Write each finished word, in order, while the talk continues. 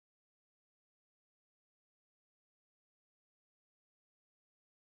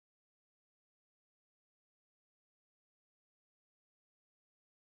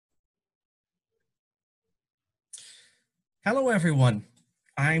Hello, everyone.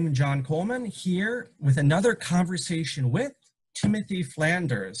 I'm John Coleman here with another conversation with Timothy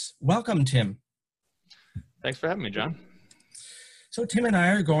Flanders. Welcome, Tim. Thanks for having me, John. So Tim and I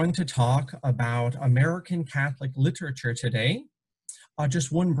are going to talk about American Catholic literature today.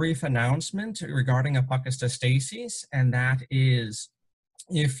 Just one brief announcement regarding Apokatastasis, and that is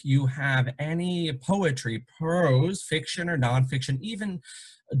if you have any poetry, prose, fiction or nonfiction, even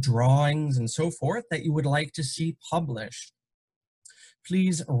drawings and so forth that you would like to see published,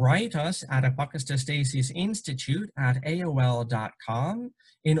 please write us at ApocatastasisInstitute at AOL.com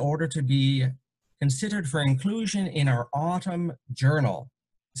in order to be considered for inclusion in our autumn journal,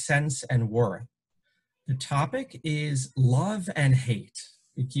 Sense and Worth. The topic is love and hate.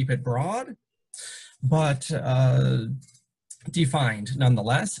 We keep it broad, but defined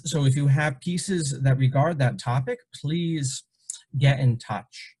nonetheless. So if you have pieces that regard that topic, please get in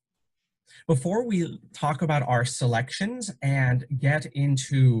touch. Before we talk about our selections and get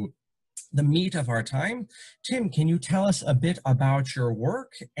into the meat of our time, Tim, can you tell us a bit about your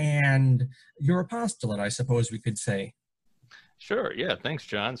work and your apostolate, I suppose we could say? Sure. Yeah. Thanks,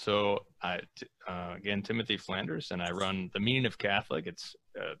 John. So again, Timothy Flanders, and I run The Meaning of Catholic. Its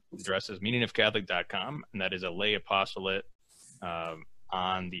address is meaningofcatholic.com, and that is a lay apostolate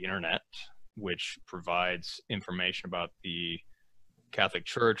on the internet, which provides information about the Catholic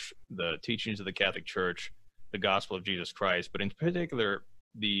Church, the teachings of the Catholic Church, the gospel of Jesus Christ. But in particular,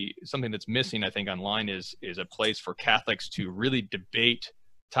 something that's missing, I think, online is a place for Catholics to really debate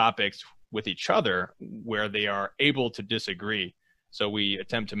topics with each other where they are able to disagree. So we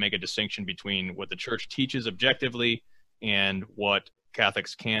attempt to make a distinction between what the Church teaches objectively and what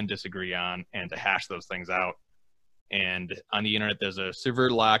Catholics can disagree on, and to hash those things out. And on the internet, there's a severe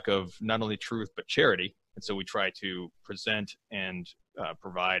lack of not only truth, but charity. And so we try to present and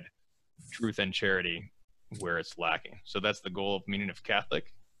provide truth and charity where it's lacking. So that's the goal of Meaning of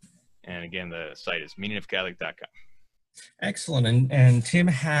Catholic. And again, the site is meaningofcatholic.com. Excellent. And Tim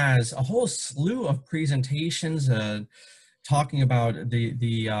has a whole slew of presentations talking about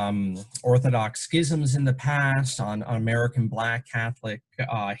the Orthodox schisms in the past, on American Black Catholic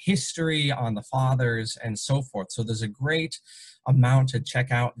history, on the Fathers, and so forth. So there's a great amount to check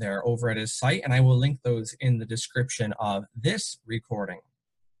out there over at his site, and I will link those in the description of this recording.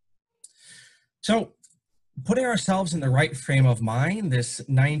 So, putting ourselves in the right frame of mind, this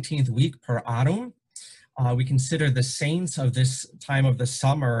 19th week per autumn, we consider the saints of this time of the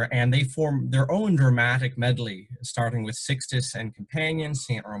summer, and they form their own dramatic medley, starting with Sixtus and companions,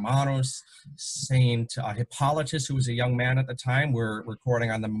 Saint Romanus, Saint Hippolytus, who was a young man at the time. We're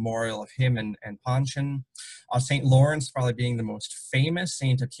recording on the memorial of him and Pontian. Saint Lawrence probably being the most famous,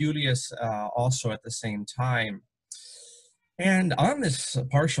 Saint Apuleius also at the same time. And on this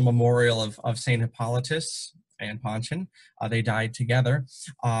partial memorial of Saint Hippolytus and Pontian, they died together,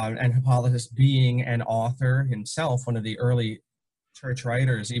 and Hippolytus being an author himself, one of the early church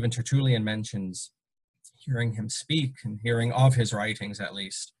writers. Even Tertullian mentions hearing him speak and hearing of his writings, at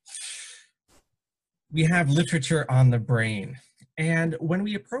least. We have literature on the brain. And when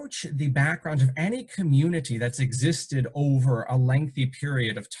we approach the background of any community that's existed over a lengthy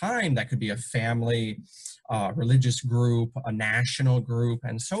period of time, that could be a family, religious group, a national group,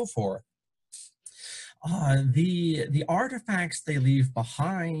 and so forth, the artifacts they leave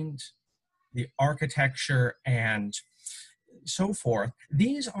behind, the architecture and so forth,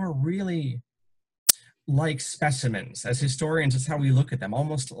 these are really like specimens. As historians, it's how we look at them,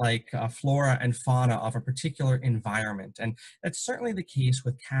 almost like flora and fauna of a particular environment. And that's certainly the case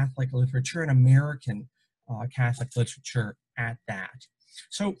with Catholic literature and American Catholic literature at that.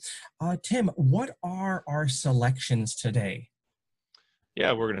 So, Tim, what are our selections today?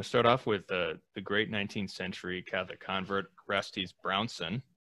 Yeah, we're going to start off with the great 19th century Catholic convert, Orestes Brownson,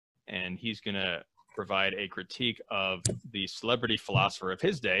 and he's going to provide a critique of the celebrity philosopher of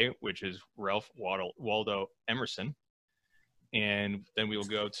his day, which is Ralph Waldo Emerson. And then we will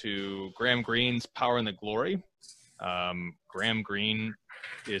go to Graham Greene's Power and the Glory. Graham Greene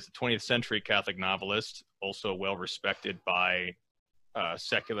is a 20th century Catholic novelist, also well respected by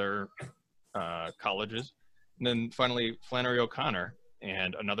secular colleges. And then finally, Flannery O'Connor,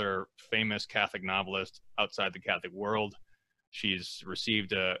 and another famous Catholic novelist outside the Catholic world. She's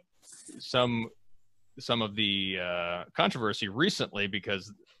received some of the controversy recently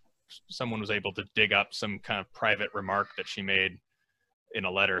because someone was able to dig up some kind of private remark that she made in a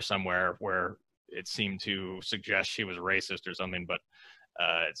letter somewhere where it seemed to suggest she was racist or something, but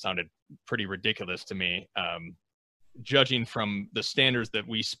it sounded pretty ridiculous to me. Judging from the standards that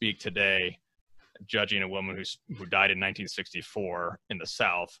we speak today, judging a woman who died in 1964 in the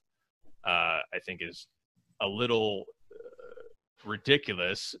South, I think is a little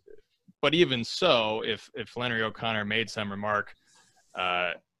ridiculous. But even so, if Flannery O'Connor made some remark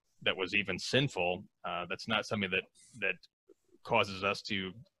that was even sinful, that's not something that causes us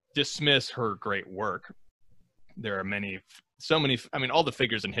to dismiss her great work. There are so many. I mean, all the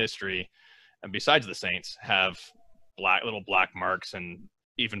figures in history, and besides the saints, have little black marks and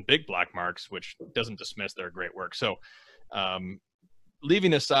even big black marks, which doesn't dismiss their great work. So,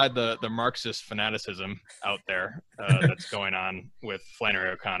 leaving aside the Marxist fanaticism out there that's going on with Flannery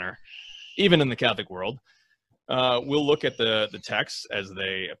O'Connor, even in the Catholic world, we'll look at the texts as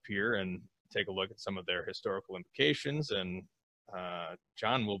they appear and take a look at some of their historical implications. And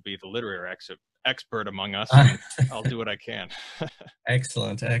John will be the literary expert among us, and I'll do what I can.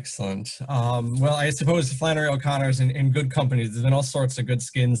 Excellent, excellent. Well, I suppose Flannery O'Connor's in good company. There's been all sorts of good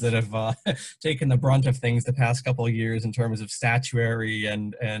skins that have taken the brunt of things the past couple of years in terms of statuary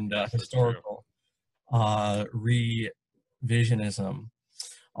and historical revisionism.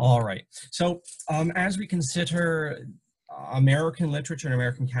 All right. So as we consider American literature and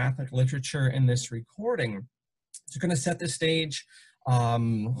American Catholic literature in this recording, it's going to set the stage,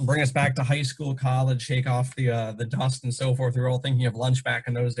 bring us back to high school, college, shake off the dust and so forth. We were all thinking of lunch back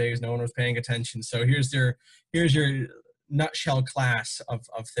in those days. No one was paying attention. So here's your nutshell class of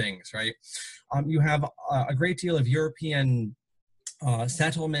things, right? You have a great deal of European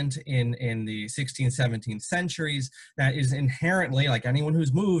settlement in the 16th, 17th centuries that is inherently, like anyone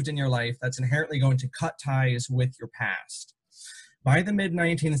who's moved in your life, that's inherently going to cut ties with your past. By the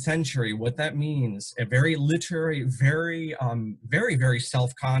mid-19th century, what that means, a very literary, very, very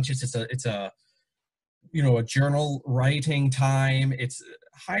self-conscious. It's a journal writing time. It's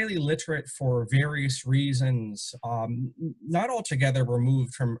highly literate for various reasons, not altogether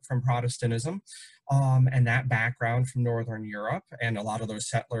removed from Protestantism, and that background from Northern Europe. And a lot of those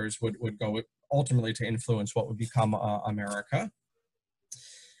settlers would go ultimately to influence what would become America.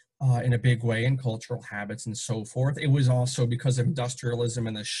 In a big way, in cultural habits and so forth. It was also because of industrialism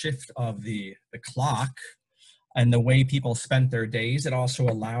and the shift of the clock and the way people spent their days. It also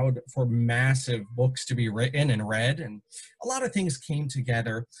allowed for massive books to be written and read, and a lot of things came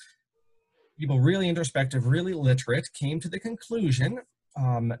together. People really introspective, really literate, came to the conclusion,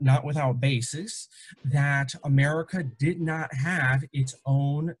 not without basis, that America did not have its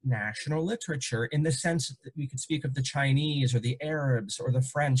own national literature in the sense that we could speak of the Chinese or the Arabs or the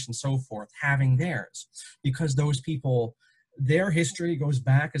French and so forth having theirs, because those people, their history goes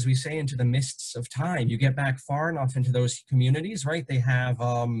back, as we say, into the mists of time. You get back far enough into those communities, right? They have,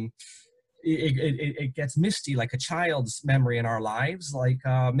 it gets misty like a child's memory in our lives, like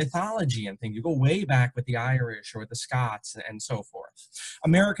mythology and things. You go way back with the Irish or the Scots and so forth.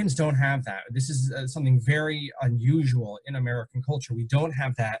 Americans don't have that. This is something very unusual in American culture. We don't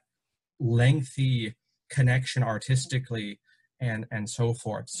have that lengthy connection artistically and so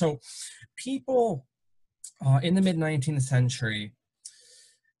forth. So people in the mid-19th century,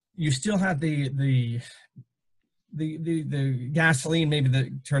 you still had the gasoline,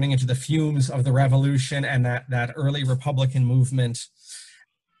 maybe turning into the fumes of the revolution and that early Republican movement,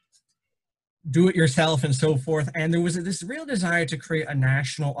 do it yourself and so forth. And there was this real desire to create a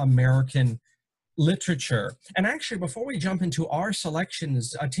national American literature. And actually, before we jump into our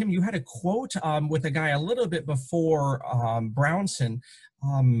selections, Tim, you had a quote with a guy a little bit before Brownson,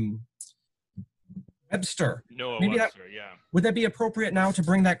 Webster. Noah Maybe Webster, yeah. Would that be appropriate now to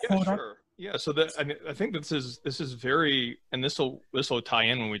bring that quote up? Yeah, so I think this is very, and this will tie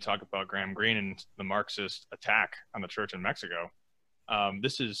in when we talk about Graham Greene and the Marxist attack on the church in Mexico.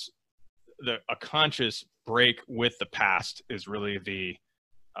 This is a conscious break with the past is really the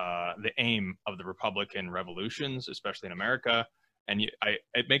aim of the Republican revolutions, especially in America. And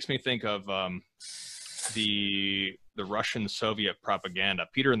it makes me think of the Russian Soviet propaganda,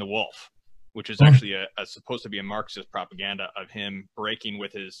 Peter and the Wolf, which is actually supposed to be a Marxist propaganda of him breaking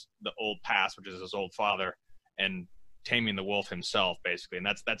with the old past, which is his old father, and taming the wolf himself, basically. And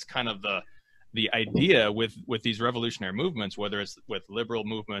that's kind of the idea with these revolutionary movements, whether it's with liberal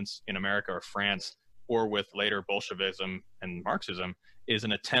movements in America or France, or with later Bolshevism and Marxism, is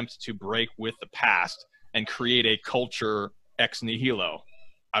an attempt to break with the past and create a culture ex nihilo,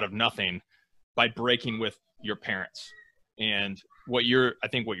 out of nothing, by breaking with your parents. And I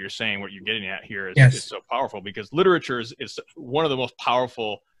think what you're saying, what you're getting at here is so powerful, because literature is one of the most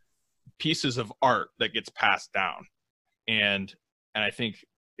powerful pieces of art that gets passed down. And I think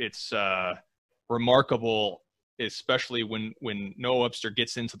it's remarkable, especially when Noah Webster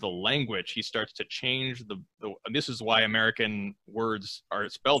gets into the language. He starts to change this is why American words are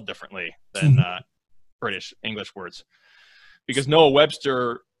spelled differently than British English words, because Noah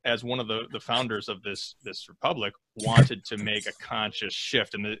Webster as one of the founders of this republic, wanted to make a conscious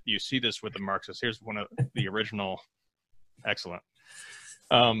shift. And you see this with the Marxists. Here's one of the original, excellent.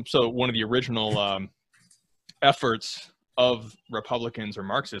 So one of the original efforts of Republicans or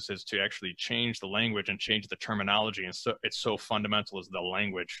Marxists is to actually change the language and change the terminology. And so it's so fundamental as the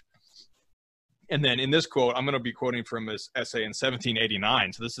language. And then in this quote, I'm going to be quoting from his essay in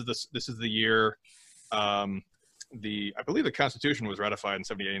 1789. So this is the year, I believe the Constitution was ratified in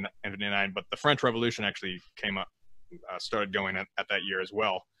 1789, but the French Revolution actually came up, started going at that year as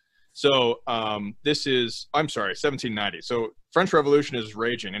well. So this is, I'm sorry, 1790. So French Revolution is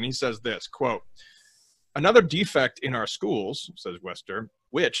raging, and he says this, quote, "Another defect in our schools," says Wester,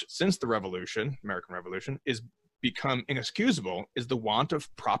 "which, since the Revolution, American Revolution, is become inexcusable, is the want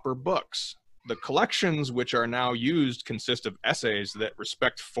of proper books. The collections which are now used consist of essays that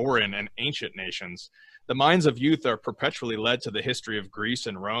respect foreign and ancient nations. The minds of youth are perpetually led to the history of Greece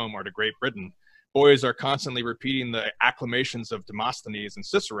and Rome or to Great Britain. Boys are constantly repeating the acclamations of Demosthenes and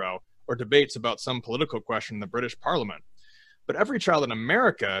Cicero, or debates about some political question in the British Parliament. But every child in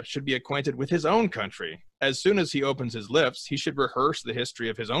America should be acquainted with his own country. As soon as he opens his lips, he should rehearse the history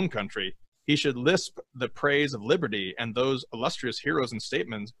of his own country. He should lisp the praise of liberty and those illustrious heroes and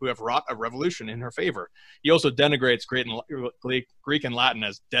statesmen who have wrought a revolution in her favor." He also denigrates Greek and Latin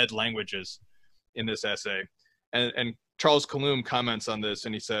as dead languages in this essay. And Charles Coleman comments on this,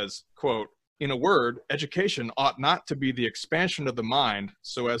 and he says, quote, "In a word, education ought not to be the expansion of the mind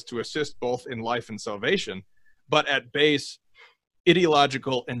so as to assist both in life and salvation, but at base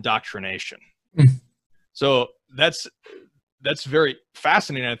ideological indoctrination." So that's very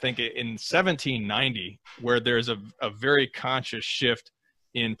fascinating, I think, in 1790, where there's a very conscious shift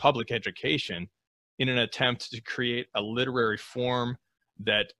in public education in an attempt to create a literary form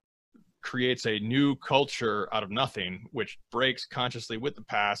that creates a new culture out of nothing, which breaks consciously with the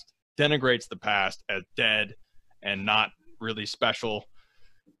past, denigrates the past as dead and not really special.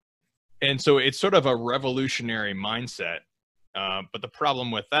 And so it's sort of a revolutionary mindset. But the problem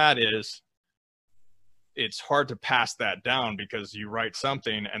with that is it's hard to pass that down, because you write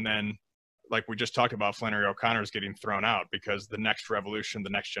something and then, like we just talked about, Flannery O'Connor's getting thrown out because the next revolution, the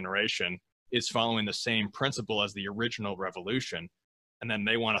next generation is following the same principle as the original revolution. And then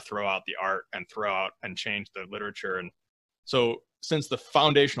they want to throw out the art and throw out and change the literature. And so since the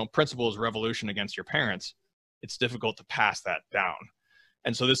foundational principle is revolution against your parents, it's difficult to pass that down.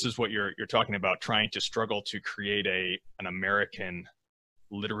 And so this is what you're talking about, trying to struggle to create an American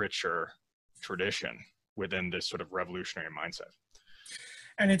literature tradition within this sort of revolutionary mindset.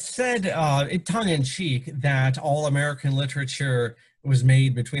 And it's said, tongue-in-cheek, that all American literature was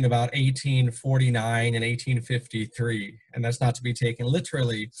made between about 1849 and 1853, and that's not to be taken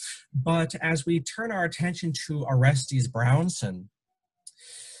literally. But as we turn our attention to Orestes Brownson,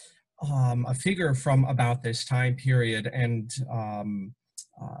 a figure from about this time period, and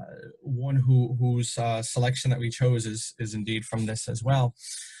one whose selection that we chose is indeed from this as well.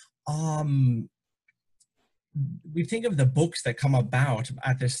 We think of the books that come about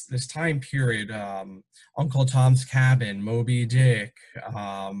at this time period, Uncle Tom's Cabin, Moby Dick,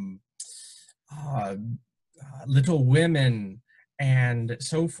 Little Women, and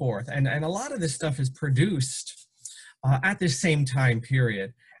so forth. And a lot of this stuff is produced at this same time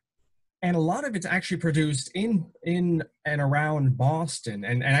period. And a lot of it's actually produced in and around Boston,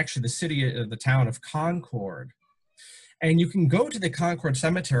 and actually the town of Concord. And you can go to the Concord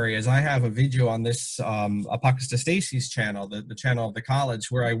Cemetery, as I have a video on this ApocatastasisInstitute's channel, the channel of the college,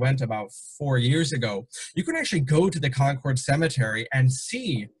 where I went about 4 years ago. You can actually go to the Concord Cemetery and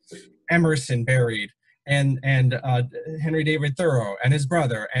see Emerson buried, and Henry David Thoreau and his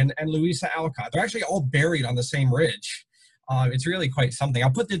brother, and Louisa Alcott. They're actually all buried on the same ridge. It's really quite something.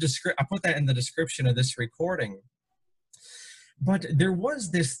 I'll put that in the description of this recording. But there was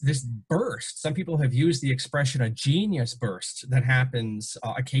this burst. Some people have used the expression a genius burst that happens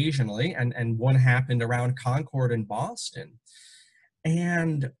occasionally, and one happened around Concord and Boston.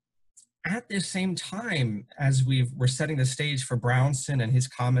 And at the same time, as we're setting the stage for Brownson and his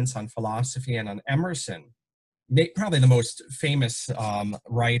comments on philosophy and on Emerson, probably the most famous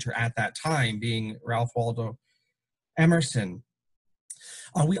writer at that time being Ralph Waldo Emerson.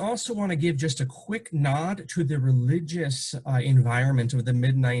 We also want to give just a quick nod to the religious environment of the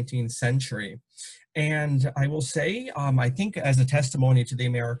mid-19th century. And I will say, I think as a testimony to the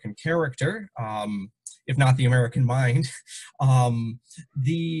American character, if not the American mind,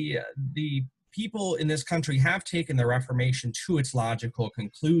 the people in this country have taken the Reformation to its logical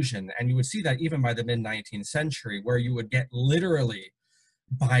conclusion. And you would see that even by the mid-19th century, where you would get literally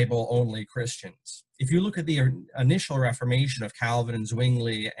Bible-only Christians. If you look at the initial Reformation of Calvin and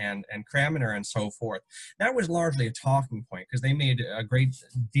Zwingli and Cranmer and so forth, that was largely a talking point because they made a great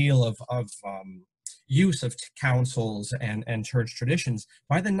deal of use of councils and church traditions.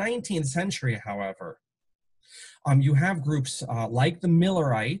 By the 19th century, however, you have groups like the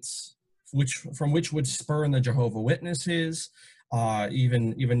Millerites, from which would spurn the Jehovah's Witnesses,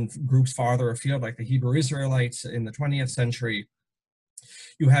 even groups farther afield like the Hebrew Israelites in the 20th century.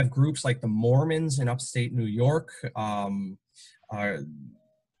 You have groups like the Mormons in upstate New York,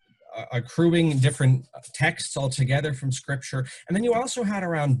 accruing different texts altogether from Scripture. And then you also had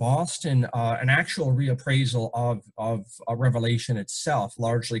around Boston an actual reappraisal of Revelation itself,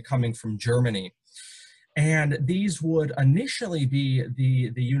 largely coming from Germany. And these would initially be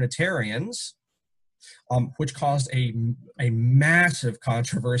the Unitarians, which caused a massive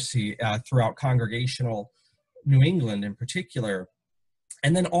controversy throughout Congregational New England in particular.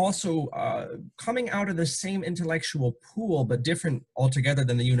 And then also coming out of the same intellectual pool, but different altogether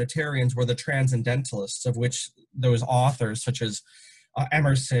than the Unitarians, were the Transcendentalists, of which those authors such as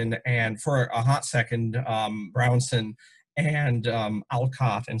Emerson and, for a hot second, Brownson and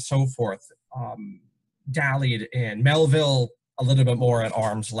Alcott and so forth dallied in. Melville a little bit more at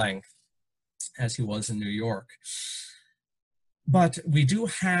arm's length, as he was in New York. But we do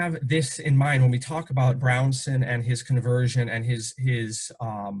have this in mind when we talk about Brownson and his conversion and his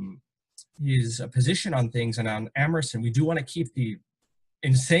position on things, and on Emerson. We do want to keep the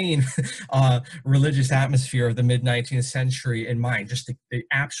insane religious atmosphere of the mid-19th century in mind, just the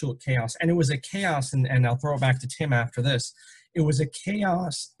absolute chaos. And it was a chaos, and I'll throw it back to Tim after this. It was a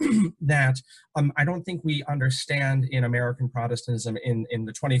chaos that I don't think we understand in American Protestantism in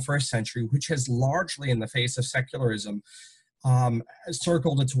the 21st century, which has largely, in the face of secularism,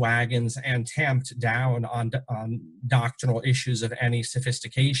 circled its wagons and tamped down on doctrinal issues of any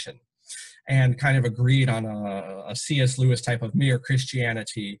sophistication, and kind of agreed on a C.S. Lewis type of mere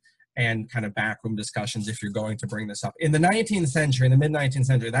Christianity and kind of backroom discussions, if you're going to bring this up. In the 19th century, in the mid-19th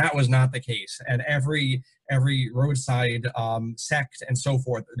century, that was not the case. And every roadside sect and so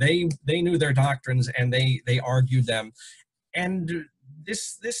forth, they knew their doctrines and they argued them. And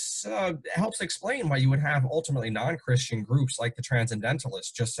this helps explain why you would have ultimately non-Christian groups like the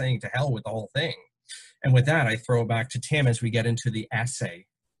Transcendentalists just saying to hell with the whole thing. And with that, I throw it back to Tim as we get into the essay.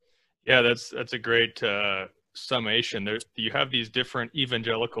 Yeah, that's a great summation. You have these different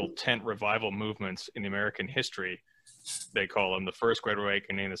evangelical tent revival movements in the American history. They call them the First Great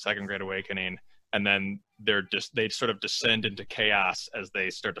Awakening, the Second Great Awakening, and then they sort of descend into chaos as they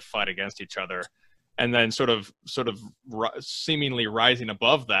start to fight against each other. And then sort of seemingly rising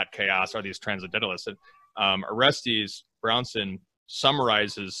above that chaos are these Transcendentalists. And Orestes Brownson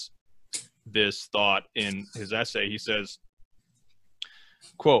summarizes this thought in his essay. He says,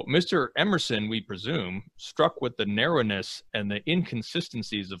 quote, "Mr. Emerson, we presume, struck with the narrowness and the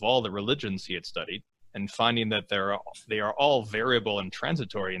inconsistencies of all the religions he had studied, and finding that they are all variable and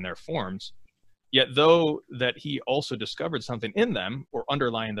transitory in their forms, yet though that he also discovered something in them, or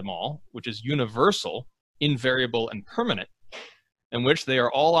underlying them all, which is universal, invariable, and permanent, and which they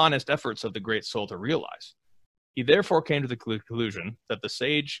are all honest efforts of the great soul to realize. He therefore came to the conclusion that the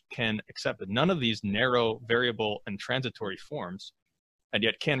sage can accept none of these narrow, variable, and transitory forms, and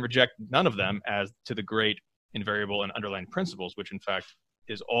yet can reject none of them as to the great, invariable, and underlying principles, which in fact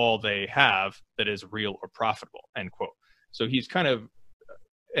is all they have that is real or profitable," end quote. So he's kind of,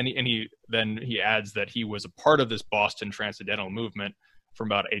 and he adds that he was a part of this Boston Transcendental movement from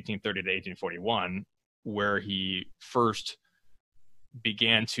about 1830 to 1841, where he first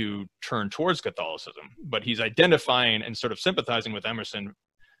began to turn towards Catholicism. But he's identifying and sort of sympathizing with Emerson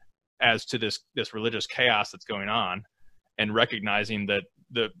as to this religious chaos that's going on, and recognizing that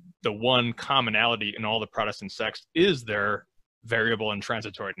the one commonality in all the Protestant sects is their variable and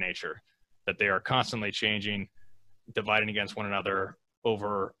transitory nature, that they are constantly changing, dividing against one another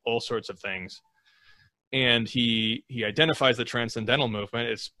over all sorts of things. And he identifies the Transcendental movement.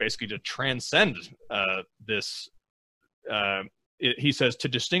 It's basically to transcend this. He says, to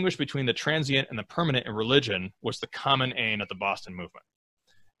distinguish between the transient and the permanent in religion was the common aim of the Boston movement.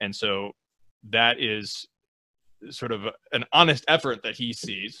 And so that is sort of an honest effort that he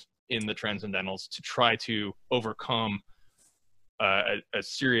sees in the Transcendentals to try to overcome a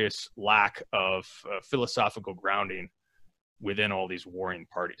serious lack of philosophical grounding within all these warring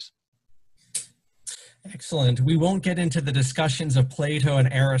parties. Excellent. We won't get into the discussions of Plato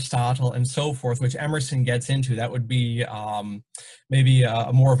and Aristotle and so forth, which Emerson gets into. That would be maybe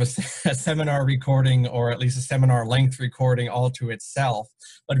more of a seminar recording, or at least a seminar length recording all to itself,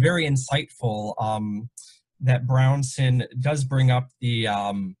 but very insightful. that Brownson does bring up the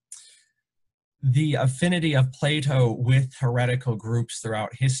affinity of Plato with heretical groups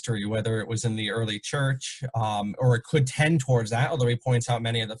throughout history, whether it was in the early church, or it could tend towards that, although he points out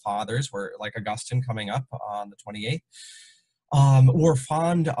many of the fathers were, like Augustine coming up on the 28th, were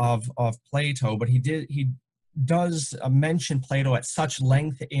fond of Plato, but he does mention Plato at such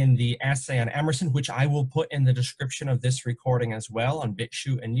length in the essay on Emerson, which I will put in the description of this recording as well on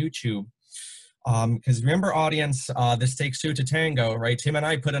BitChute and YouTube. Because remember, audience, this takes two to tango, right? Tim and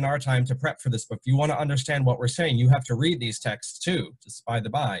I put in our time to prep for this, but if you want to understand what we're saying, you have to read these texts too, just by the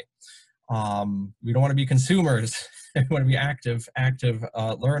by. We don't want to be consumers. We want to be active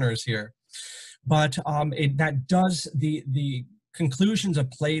learners here. But that does, the conclusions of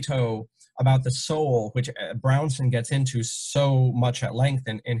Plato about the soul, which Brownson gets into so much at length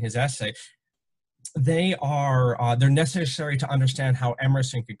in his essay, they're necessary to understand how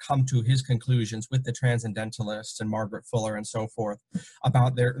Emerson could come to his conclusions with the Transcendentalists and Margaret Fuller and so forth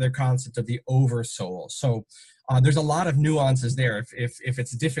about their concept of the oversoul. So there's a lot of nuances there. If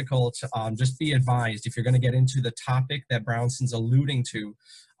it's difficult, just be advised, if you're going to get into the topic that Brownson's alluding to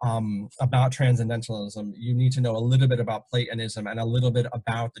about Transcendentalism, you need to know a little bit about Platonism and a little bit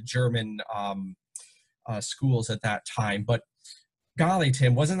about the German schools at that time. But golly,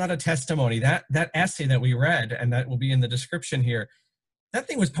 Tim, wasn't that a testimony? That essay that we read, and that will be in the description here, that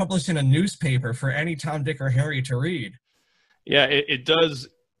thing was published in a newspaper for any Tom, Dick, or Harry to read. Yeah, it does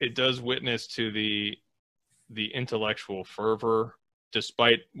witness to the intellectual fervor.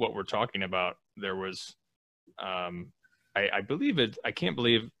 Despite what we're talking about, there was, I believe it. I can't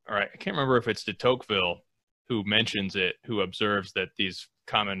remember if it's de Tocqueville who mentions it, who observes that these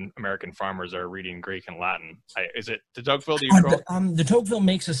common American farmers are reading Greek and Latin. Is it de Tocqueville? Do you recall? De Tocqueville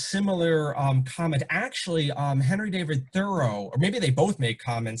makes a similar comment. Actually, Henry David Thoreau, or maybe they both make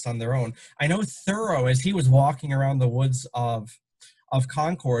comments on their own. I know Thoreau, as he was walking around the woods of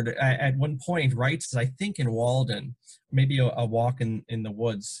Concord, at one point writes, I think in Walden, maybe a walk in the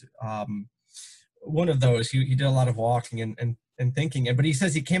woods. One of those, he did a lot of walking and thinking. But he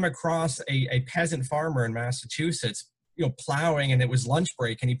says he came across a peasant farmer in Massachusetts, plowing, and it was lunch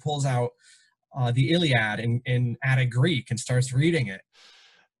break, and he pulls out the Iliad in Attic Greek and starts reading it.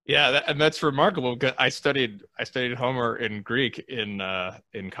 Yeah, and that's remarkable, because I studied Homer in Greek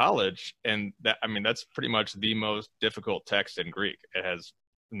in college, and that's pretty much the most difficult text in Greek. It has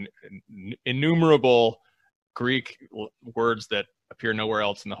innumerable Greek words that appear nowhere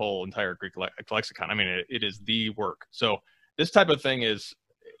else in the whole entire Greek lexicon. It is the work. So this type of thing is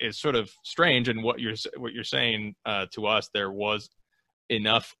sort of strange, and what you're saying to us, there was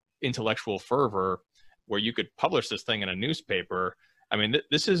enough intellectual fervor where you could publish this thing in a newspaper.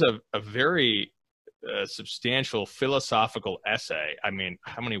 This is a very substantial philosophical essay.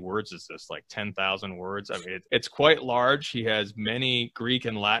 How many words is this? Like 10,000 words? It's quite large. He has many Greek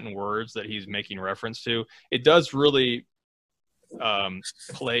and Latin words that he's making reference to. It does really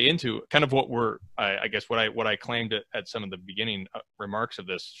play into kind of what I claimed at some of the beginning remarks of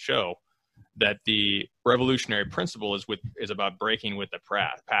this show, that the revolutionary principle is about breaking with the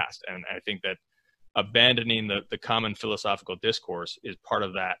past, and I think that abandoning the common philosophical discourse is part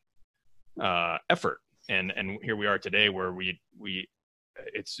of that effort. And here we are today, where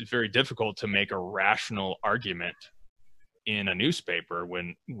it's very difficult to make a rational argument in a newspaper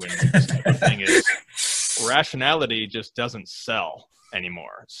when this type of thing is. Rationality just doesn't sell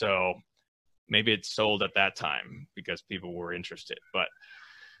anymore. So maybe it's sold at that time because people were interested. But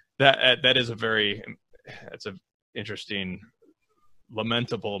that is that's an interesting,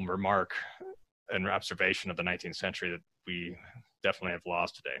 lamentable remark and observation of the 19th century that we definitely have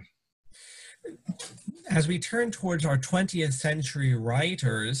lost today. As we turn towards our 20th century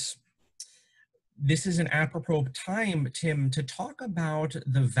writers, this is an apropos time, Tim, to talk about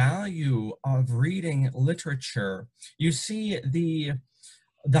the value of reading literature. You see the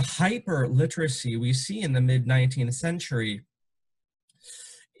hyper literacy we see in the mid 19th century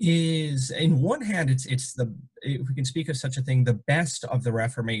is, in one hand, it's if we can speak of such a thing, the best of the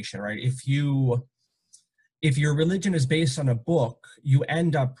Reformation, right? If your religion is based on a book, you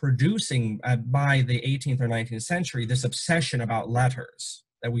end up producing by the 18th or 19th century this obsession about letters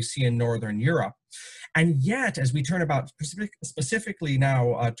that we see in Northern Europe. And yet, as we turn about specifically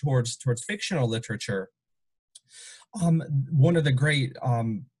now towards fictional literature, one of the great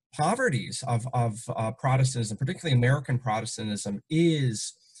poverties of Protestantism, particularly American Protestantism,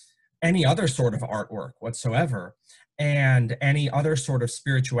 is any other sort of artwork whatsoever, and any other sort of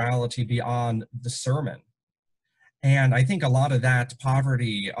spirituality beyond the sermon. And I think a lot of that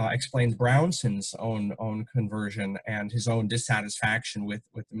poverty explains Brownson's own conversion and his own dissatisfaction with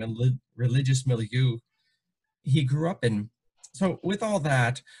the religious milieu he grew up in. So with all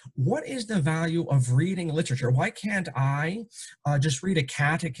that, what is the value of reading literature? Why can't I just read a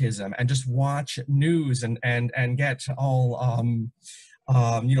catechism and just watch news and get all,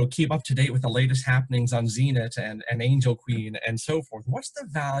 keep up to date with the latest happenings on Zenit and Angel Queen and so forth? What's the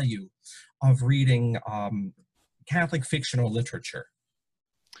value of reading Catholic fictional literature?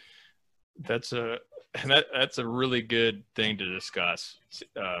 That's a really good thing to discuss,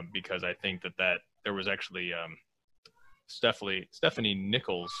 because I think that there was actually Stephanie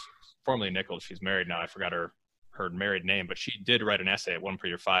Nichols, formerly Nichols. She's married now. I forgot her married name, but she did write an essay at 1 for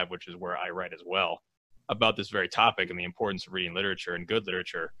Your 5, which is where I write as well, about this very topic and the importance of reading literature and good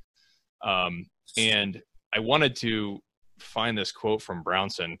literature. And I wanted to find this quote from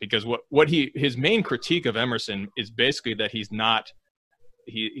Brownson, because his main critique of Emerson is basically that he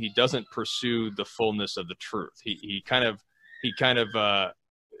doesn't pursue the fullness of the truth.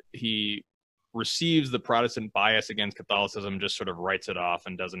 He receives the Protestant bias against Catholicism, just sort of writes it off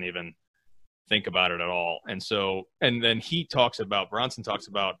and doesn't even think about it at all. And then Brownson talks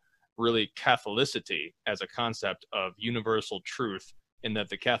about really Catholicity as a concept of universal truth, in that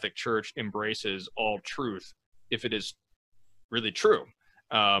the Catholic Church embraces all truth if it is really true.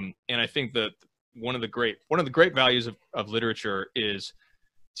 And I think that one of the great values of literature is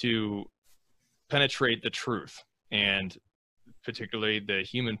to penetrate the truth, and particularly the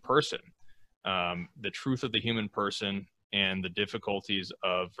human person, the truth of the human person and the difficulties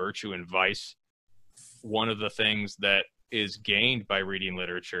of virtue and vice. One of the things that is gained by reading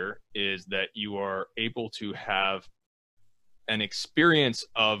literature is that you are able to have an experience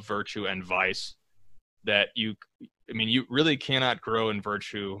of virtue and vice that you really cannot grow in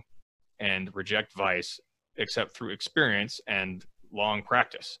virtue and reject vice except through experience and long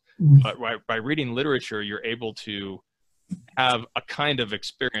practice. But by reading literature, you're able to have a kind of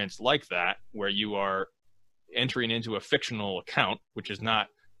experience like that, where you are entering into a fictional account, which is not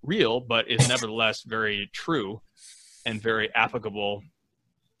real, but is nevertheless very true and very applicable,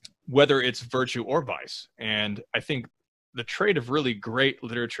 whether it's virtue or vice. And I think the trait of really great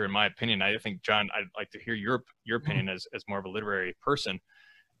literature, in my opinion, I think, John, I'd like to hear your opinion as more of a literary person.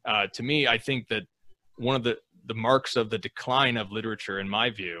 To me, I think that one of the marks of the decline of literature, in my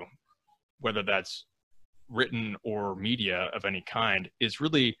view, whether that's written or media of any kind, is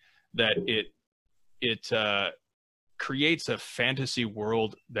really that it creates a fantasy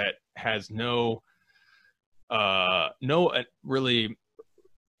world that has no really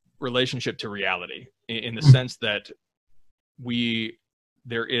relationship to reality, in the sense that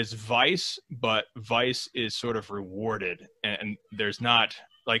there is vice, but vice is sort of rewarded, and there's not,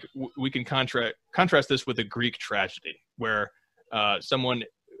 like, we can contrast this with a Greek tragedy, where someone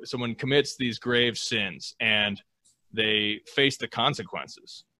commits these grave sins and they face the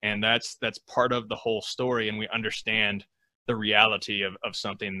consequences, and that's part of the whole story, and we understand the reality of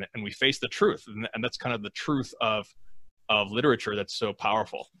something, and we face the truth, and that's kind of the truth of literature that's so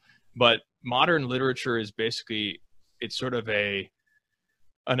powerful. But modern literature is basically, it's sort of an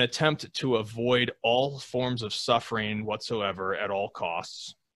attempt to avoid all forms of suffering whatsoever at all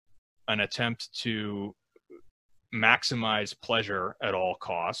costs, an attempt to maximize pleasure at all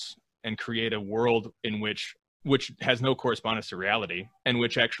costs, and create a world in which has no correspondence to reality, and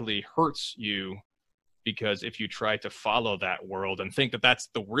which actually hurts you, because if you try to follow that world and think that that's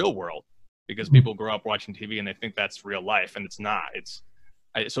the real world, because people grow up watching TV and they think that's real life, and it's not.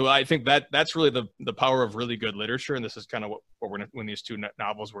 So I think that's really the power of really good literature, and this is kind of what we're gonna, when these two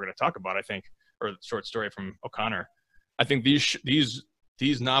novels we're going to talk about, I think, or the short story from O'Connor. I think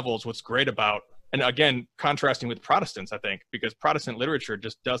these novels, what's great about, and again, contrasting with Protestants, I think, because Protestant literature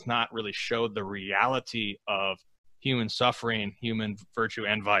just does not really show the reality of human suffering, human virtue,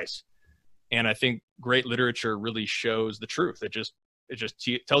 and vice. And I think great literature really shows the truth. It just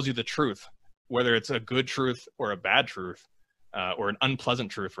tells you the truth, whether it's a good truth or a bad truth, or an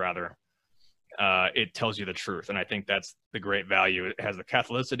unpleasant truth, rather. It tells you the truth. And I think that's the great value. It has the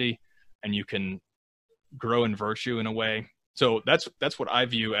Catholicity, and you can grow in virtue in a way. So that's what I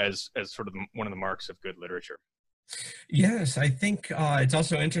view as sort of one of the marks of good literature. Yes, I think it's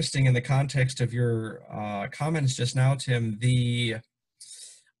also interesting in the context of your comments just now, Tim, the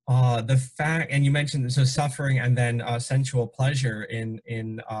fact, and you mentioned so suffering and then sensual pleasure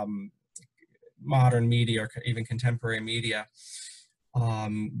in modern media, or even contemporary media,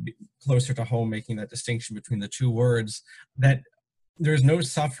 closer to home, making that distinction between the two words, that there's no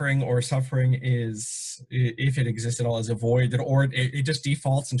suffering, or suffering is, if it exists at all, is avoided, or it just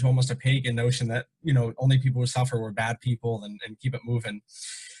defaults into almost a pagan notion that, only people who suffer were bad people, and keep it moving.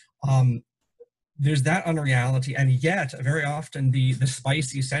 there's that unreality, and yet very often the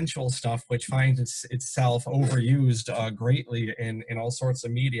spicy sensual stuff, which finds itself overused greatly in all sorts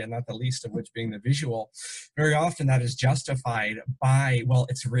of media, not the least of which being the visual, very often that is justified by, well,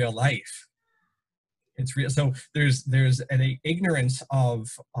 it's real life. It's real. So there's an ignorance of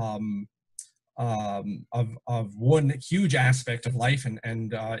one huge aspect of life, and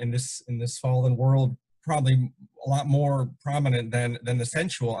in this fallen world, probably a lot more prominent than the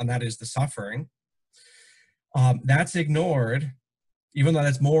sensual, and that is the suffering. That's ignored, even though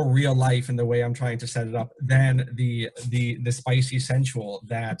that's more real life in the way I'm trying to set it up than the spicy sensual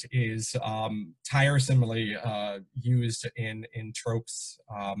that is tiresomely used in tropes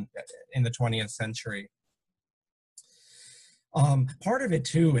in the 20th century. Part of it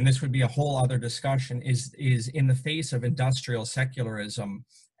too, and this would be a whole other discussion, is in the face of industrial secularism,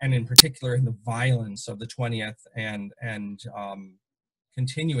 and in particular in the violence of the 20th and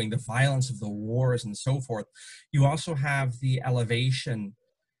continuing the violence of the wars and so forth. You also have the elevation,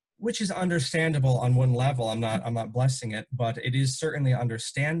 which is understandable on one level. I'm not blessing it, but it is certainly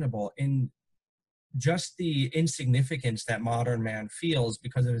understandable in just the insignificance that modern man feels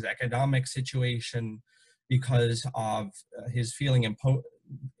because of his economic situation, because of his feeling in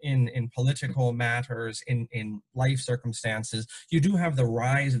political matters, in life circumstances. You do have the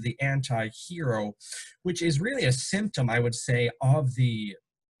rise of the anti-hero, which is really a symptom, I would say, of the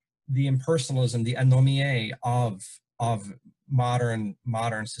impersonalism, the anomie of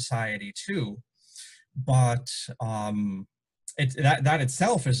modern society too. But that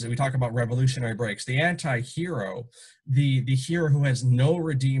itself is, we talk about revolutionary breaks, the anti-hero, the hero who has no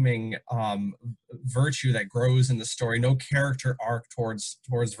redeeming virtue that grows in the story, no character arc towards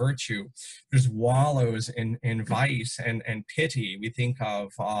virtue, just wallows in vice and pity. We think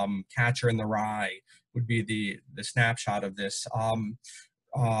of Catcher in the Rye would be the snapshot of this.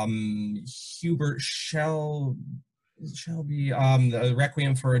 Hubert Shelby, the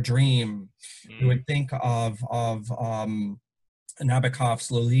Requiem for a Dream. You would think of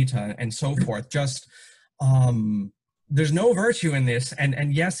Nabokov's Lolita and so forth. Just there's no virtue in this,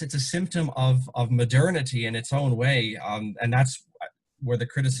 and yes, it's a symptom of modernity in its own way, and that's where the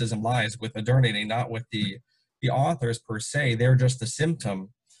criticism lies with modernity, not with the authors per se. They're just a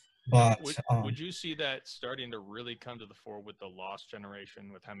symptom. But would you see that starting to really come to the fore with the Lost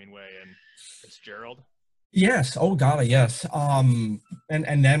Generation with Hemingway and Fitzgerald? Yes. Oh, golly, yes. And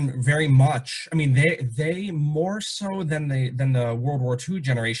then very much. I mean, they more so than the World War II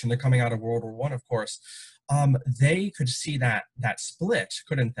generation. They're coming out of World War I, of course. They could see that split,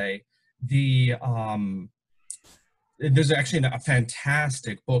 couldn't they? There's actually a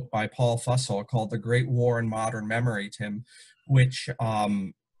fantastic book by Paul Fussell called "The Great War in Modern Memory," Tim, which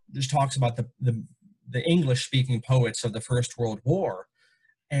just talks about the English-speaking poets of the First World War.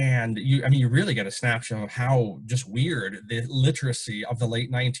 And you really get a snapshot of how just weird the literacy of the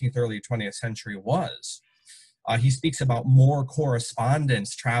late 19th, early 20th century was. He speaks about more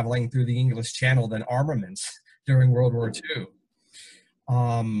correspondence traveling through the English Channel than armaments during World War II.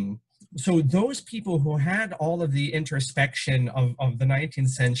 So those people who had all of the introspection of the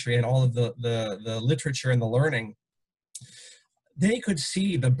 19th century and all of the literature and the learning, they could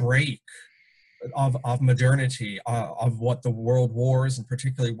see the break of modernity, of what the world wars, and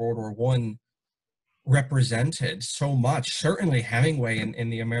particularly World War I, represented so much. Certainly Hemingway in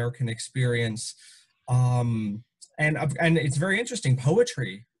the American experience, and it's very interesting.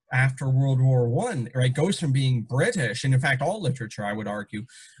 Poetry after World War I, right, goes from being British, and in fact all literature, I would argue,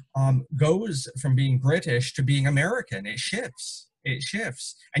 goes from being British to being American. It shifts,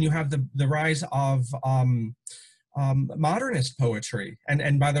 and you have the rise of modernist poetry.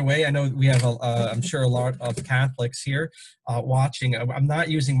 And by the way, I know we have I'm sure a lot of Catholics here watching. I'm not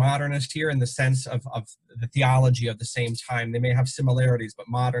using modernist here in the sense of the theology of the same time. They may have similarities, but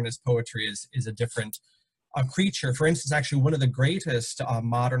modernist poetry is a different creature. For instance, actually one of the greatest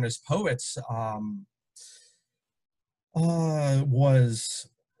modernist poets was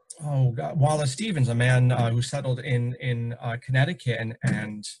Wallace Stevens, a man who settled in Connecticut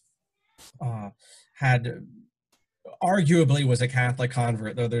and had arguably was a Catholic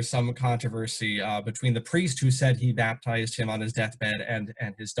convert, though there's some controversy between the priest who said he baptized him on his deathbed and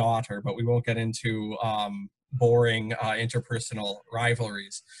his daughter, but we won't get into boring interpersonal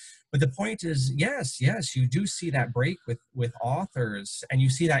rivalries. But the point is, yes, you do see that break with authors, and you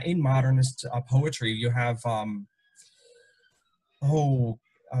see that in modernist poetry. You have, I'm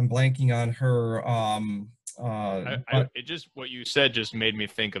blanking on her. What you said just made me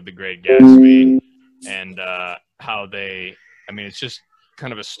think of The Great Gatsby, and how it's just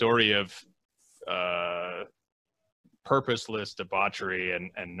kind of a story of purposeless debauchery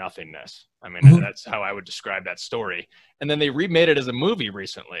and nothingness. I mean, Mhm. that's how I would describe that story. And then they remade it as a movie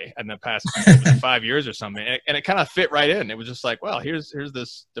recently in the past 5 years or something. And it kind of fit right in. It was just like, well, here's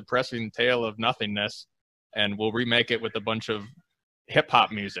this depressing tale of nothingness, and we'll remake it with a bunch of hip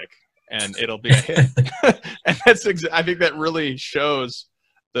hop music and it'll be a hit. And I think that really shows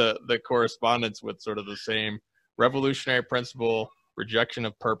the correspondence with sort of the same revolutionary principle, rejection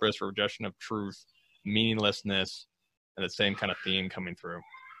of purpose, rejection of truth, meaninglessness, and the same kind of theme coming through.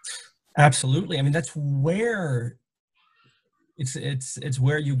 Absolutely. I mean, that's where it's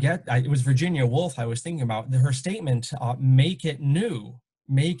where you get, it was Virginia Woolf I was thinking about, her statement, make it new,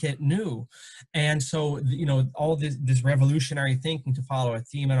 make it new. And so, you know, all this revolutionary thinking, to follow a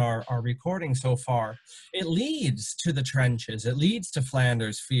theme in our recording so far, it leads to the trenches, it leads to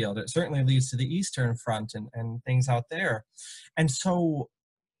Flanders Field, it certainly leads to the Eastern Front and things out there. And so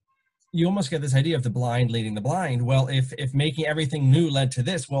you almost get this idea of the blind leading the blind. Well, if making everything new led to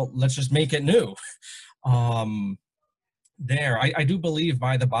this, well, let's just make it new. I do believe,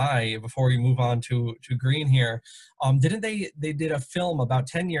 by the by, before we move on to Green here, didn't they did a film about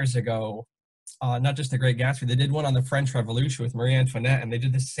 10 years ago, not just The Great Gatsby, they did one on the French Revolution with Marie Antoinette, and they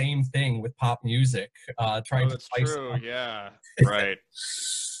did the same thing with pop music, trying to that's spice true. up. Yeah, right.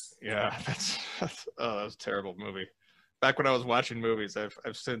 Yeah, that's oh, that was a terrible movie. Back when I was watching movies, I've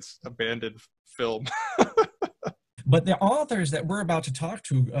since abandoned film. But the authors that we're about to talk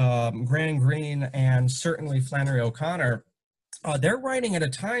to, Graham Greene and certainly Flannery O'Connor, they're writing at a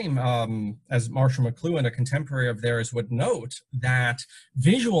time, as Marshall McLuhan, a contemporary of theirs, would note, that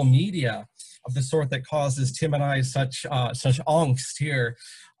visual media of the sort that causes Tim and I such angst here,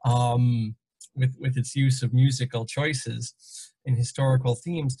 with its use of musical choices in historical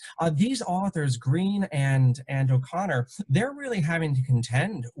themes. These authors, Greene and O'Connor, they're really having to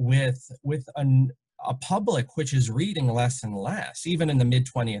contend with a public which is reading less and less, even in the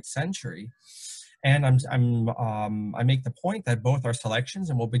mid-20th century. And I make the point that both our selections,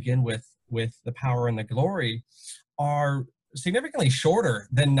 and we'll begin with The Power and the Glory, are significantly shorter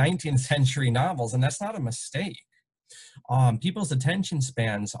than 19th century novels, and that's not a mistake. People's attention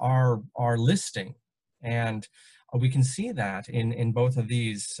spans are listing, and we can see that in both of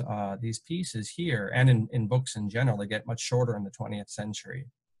these pieces here, and in books in general. They get much shorter in the 20th century.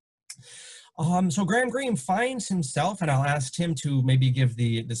 So Graham Greene finds himself, and I'll ask Tim to maybe give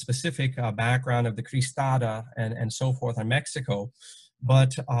the specific background of the Cristada and so forth in Mexico,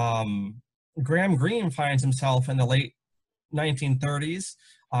 but Graham Greene finds himself in the late 1930s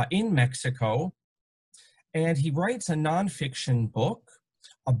in Mexico, and he writes a nonfiction book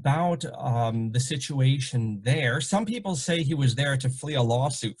about the situation there. Some people say he was there to flee a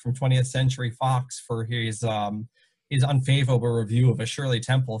lawsuit from 20th Century Fox for his unfavorable review of a Shirley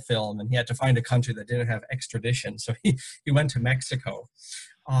Temple film, and he had to find a country that didn't have extradition, so he went to Mexico.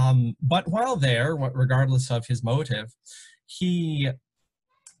 But while there, regardless of his motive, he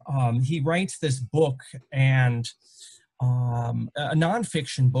writes this book, and a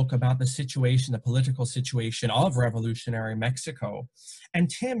nonfiction book about the situation, the political situation of revolutionary Mexico. And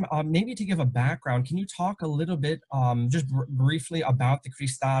Tim, maybe to give a background, can you talk a little bit, just briefly, about the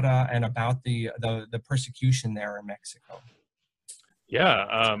Cristada and about the persecution there in Mexico?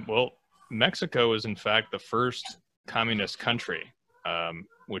 Yeah, well, Mexico is in fact the first communist country,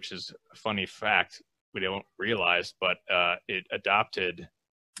 which is a funny fact we don't realize, but it adopted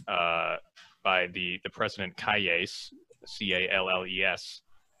by the president Calles, Calles,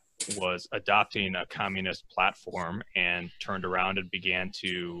 was adopting a communist platform and turned around and began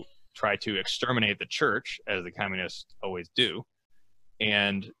to try to exterminate the church, as the communists always do.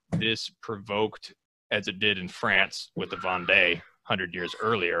 And this provoked, as it did in France with the Vendée 100 years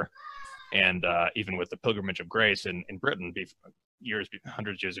earlier, and even with the Pilgrimage of Grace in Britain,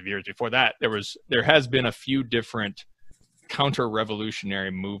 hundreds of years before that, there has been a few different counter-revolutionary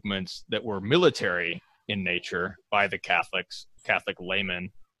movements that were military in nature by the Catholic laymen,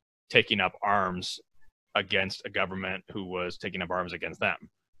 taking up arms against a government who was taking up arms against them,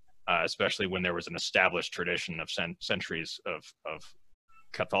 especially when there was an established tradition of centuries of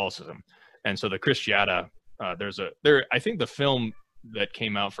Catholicism. And so the Cristada, I think the film that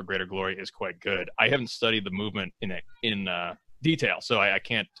came out for Greater Glory is quite good. I haven't studied the movement in detail, so I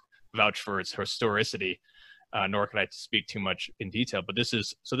can't vouch for its historicity, nor can I speak too much in detail. But this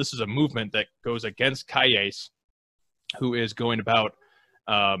is a movement that goes against Calles, who is going about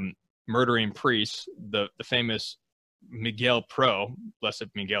murdering priests. The famous Miguel Pro, blessed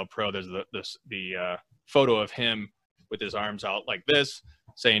Miguel Pro. There's the photo of him with his arms out like this,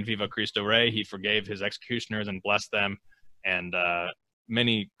 saying "Viva Cristo Rey." He forgave his executioners and blessed them, and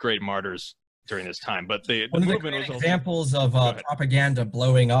many great martyrs during this time. But the One of the movement great was examples of propaganda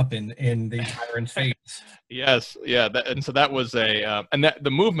blowing up in the tyrant faiths. Yes, yeah, and so that was and that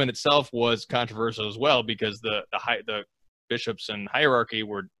the movement itself was controversial as well, because the bishops and hierarchy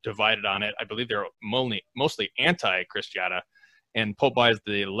were divided on it. I believe they're mostly anti-Christiana, and Pope Pius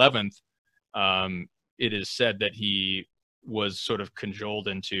XI, it is said that he was sort of cajoled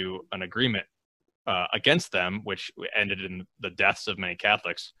into an agreement against them, which ended in the deaths of many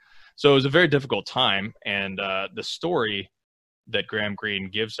Catholics. So it was a very difficult time, and the story that Graham Greene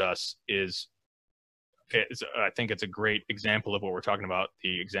gives us is, I think it's a great example of what we're talking about,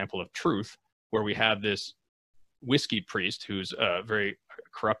 the example of truth, where we have this whiskey priest who's a very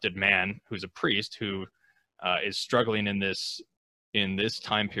corrupted man, who's a priest who is struggling in this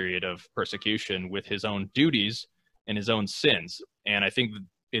time period of persecution with his own duties and his own sins. And I think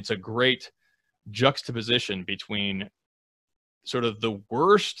it's a great juxtaposition between sort of the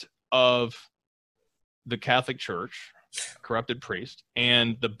worst of the Catholic Church, corrupted priest,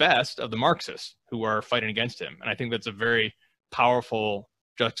 and the best of the Marxists who are fighting against him. And I think that's a very powerful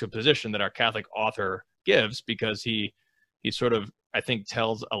juxtaposition that our Catholic author gives, because he sort of, I think,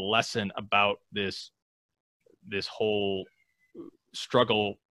 tells a lesson about this whole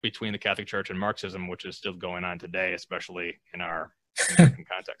struggle between the Catholic Church and Marxism, which is still going on today, especially in our American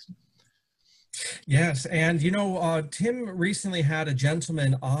context. Yes, and you know, Tim recently had a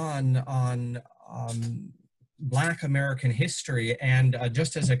gentleman on Black American history, and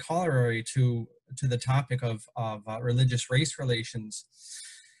just as a corollary to the topic of religious race relations,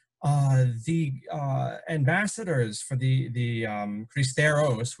 the ambassadors for the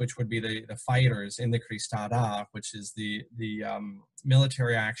Cristeros, which would be the fighters in the Cristada, which is the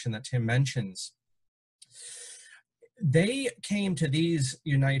military action that Tim mentions, they came to these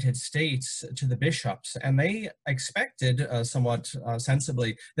United States, to the bishops, and they expected, somewhat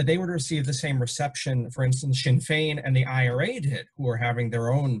sensibly, that they would receive the same reception, for instance, Sinn Féin and the IRA did, who were having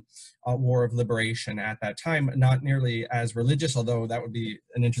their own war of liberation at that time, not nearly as religious, although that would be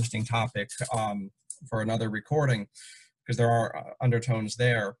an interesting topic for another recording, because there are undertones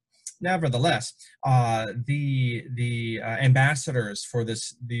there. Nevertheless, the ambassadors for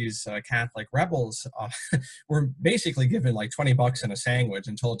these Catholic rebels were basically given like $20 and a sandwich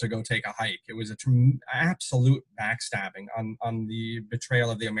and told to go take a hike. It was an absolute backstabbing on the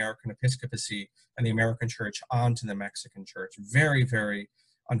betrayal of the American episcopacy and the American church onto the Mexican church. Very, very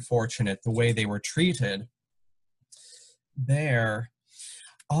unfortunate the way they were treated there.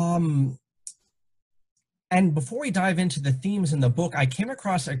 And before we dive into the themes in the book, I came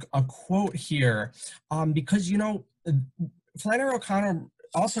across a quote here, because, you know, Flannery O'Connor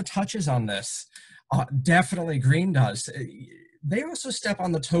also touches on this. Definitely Greene does. They also step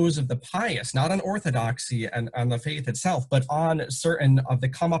on the toes of the pious, not on orthodoxy and on the faith itself, but on certain of the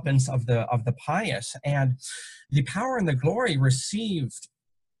comeuppance of the pious. And the Power and the Glory received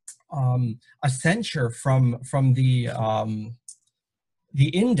a censure from the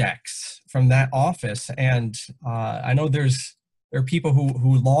index from that office, and I know there are people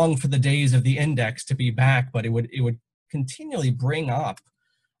who long for the days of the index to be back, but it would continually bring up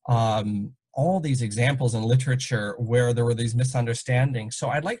all these examples in literature where there were these misunderstandings. So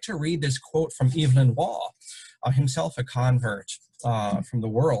I'd like to read this quote from Evelyn Waugh, himself a convert from the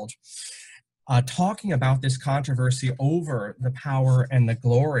world, talking about this controversy over the Power and the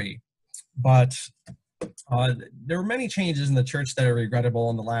Glory. But there were many changes in the church that are regrettable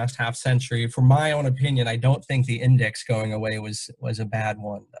in the last half century. For my own opinion, I don't think the index going away was a bad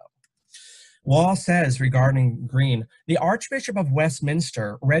one, though. Waugh says regarding Greene, "The Archbishop of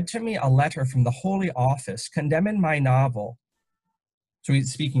Westminster read to me a letter from the Holy Office condemning my novel," so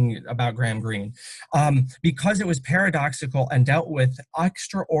he's speaking about Graham Greene, "because it was paradoxical and dealt with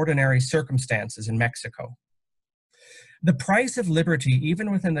extraordinary circumstances in Mexico. The price of liberty,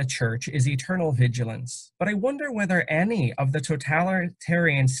 even within the church, is eternal vigilance. But I wonder whether any of the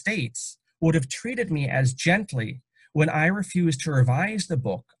totalitarian states would have treated me as gently when I refused to revise the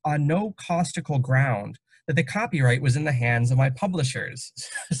book on no caustical ground that the copyright was in the hands of my publishers."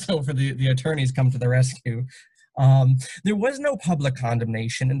 So for the attorneys come to the rescue. "There was no public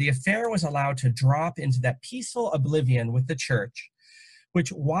condemnation, and the affair was allowed to drop into that peaceful oblivion with the church,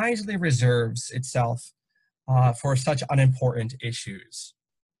 which wisely reserves itself for such unimportant issues."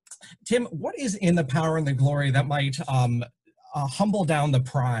 Tim, what is in the Power and the Glory that might humble down the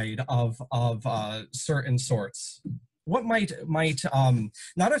pride of certain sorts? What might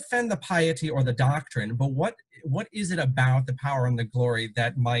not offend the piety or the doctrine, but what is it about the Power and the Glory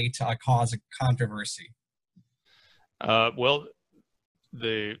that might cause a controversy? Well,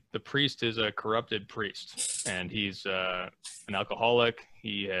 the priest is a corrupted priest, and he's an alcoholic.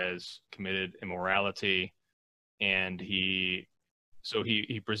 He has committed immorality, and he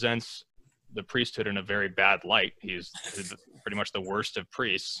presents the priesthood in a very bad light. He's pretty much the worst of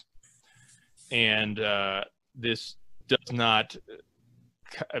priests, and this doesn't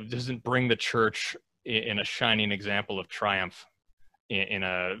bring the church in a shining example of triumph in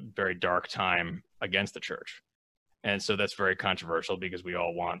a very dark time against the church. And so that's very controversial, because we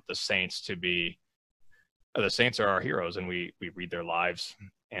all want the saints to be, the saints are our heroes, and we read their lives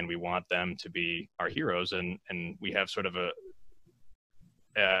and we want them to be our heroes. And we have sort of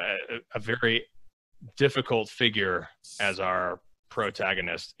a very difficult figure as our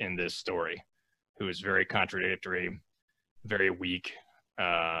protagonist in this story, who is very contradictory, very weak.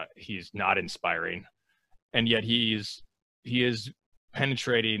 He's not inspiring, and yet he is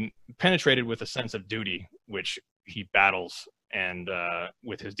penetrated with a sense of duty, which he battles, and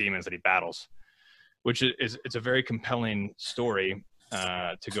with his demons that he battles, which is it's a very compelling story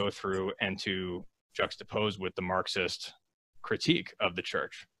to go through and to juxtapose with the Marxist critique of the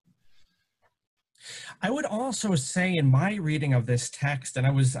church. I would also say, in my reading of this text, and I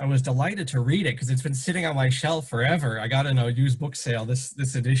was delighted to read it because it's been sitting on my shelf forever. I got in a used book sale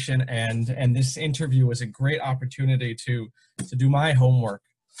this edition, and this interview was a great opportunity to do my homework.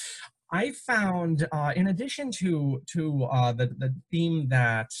 I found, in addition to the theme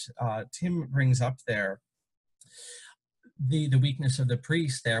that Tim brings up there, the weakness of the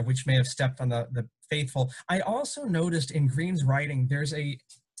priest there, which may have stepped on the faithful. I also noticed in Green's writing there's a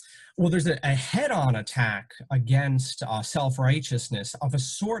head-on attack against self-righteousness of a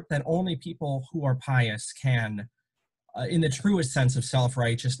sort that only people who are pious can, in the truest sense of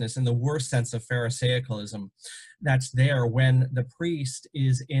self-righteousness, in the worst sense of Pharisaicalism, that's there when the priest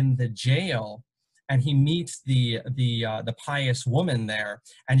is in the jail and he meets the pious woman there,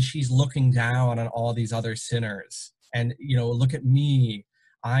 and she's looking down on all these other sinners. And, you know, look at me,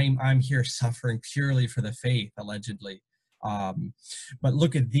 I'm here suffering purely for the faith, allegedly. But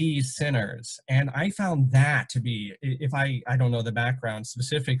look at these sinners. And I found that to be, if I don't know the background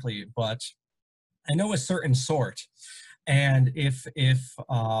specifically, but I know a certain sort. And if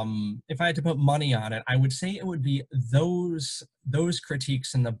I had to put money on it, I would say it would be those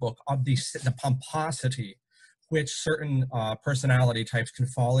critiques in the book of the pomposity which certain personality types can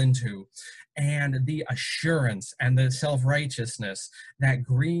fall into, and the assurance and the self-righteousness that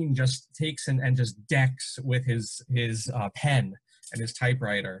Green just takes and just decks with his pen and his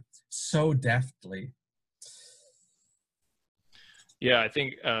typewriter so deftly. Yeah, I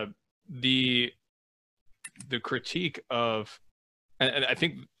think the critique of, and I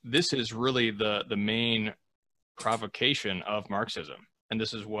think this is really the main provocation of Marxism, and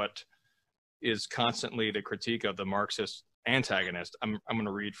this is what is constantly the critique of the Marxist antagonist. I'm going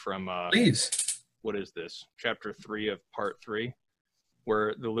to read from Please. What is this? Chapter 3 of part 3,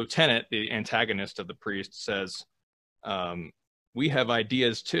 where the lieutenant, the antagonist of the priest, says, we have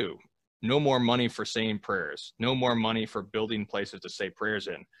ideas too. No more money for saying prayers. No more money for building places to say prayers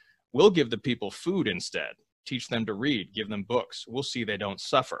in. We'll give the people food instead. Teach them to read. Give them books. We'll see they don't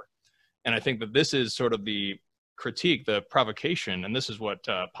suffer. And I think that this is sort of the critique, the provocation, and this is what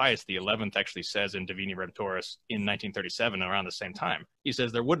Pius XI actually says in Divini Redemptoris in 1937, around the same time. He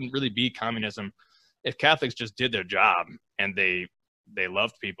says there wouldn't really be communism if Catholics just did their job and they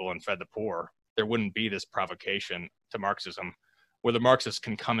loved people and fed the poor. There wouldn't be this provocation to Marxism, where the Marxists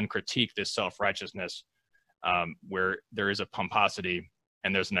can come and critique this self-righteousness, where there is a pomposity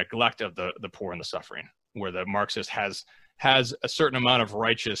and there's a neglect of the poor and the suffering, where the Marxist has a certain amount of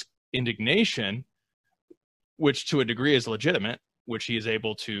righteous indignation, which to a degree is legitimate, which he is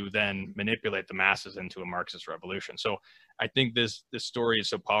able to then manipulate the masses into a Marxist revolution. So I think this story is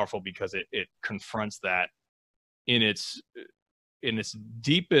so powerful because it confronts that in its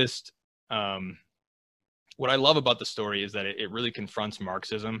deepest. What I love about the story is that it really confronts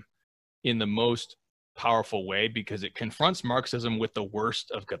Marxism in the most powerful way, because it confronts Marxism with the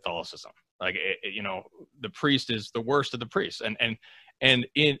worst of Catholicism. Like, the priest is the worst of the priests, and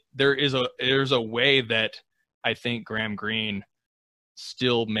there's a way that I think Graham Greene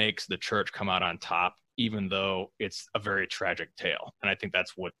still makes the church come out on top, even though it's a very tragic tale. And I think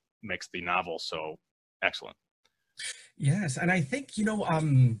that's what makes the novel so excellent. Yes, and I think,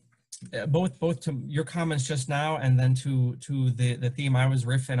 both to your comments just now and then to the theme I was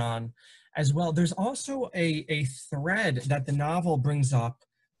riffing on as well, there's also a thread that the novel brings up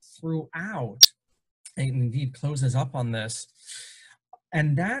throughout, and indeed closes up on this,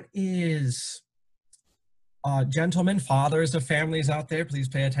 and that is, gentlemen, fathers of families out there, please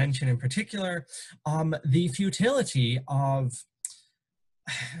pay attention in particular, the futility of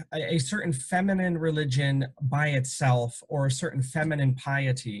a certain feminine religion by itself, or a certain feminine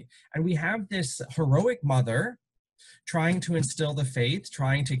piety. And we have this heroic mother trying to instill the faith,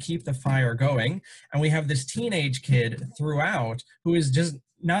 trying to keep the fire going. And we have this teenage kid throughout who is just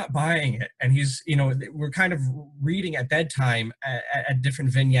not buying it. And he's, you know, we're kind of reading at bedtime at different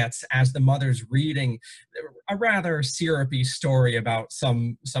vignettes as the mother's reading a rather syrupy story about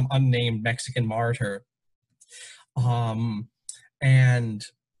some unnamed Mexican martyr. And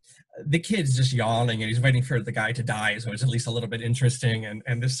the kid's just yawning and he's waiting for the guy to die, so it's at least a little bit interesting,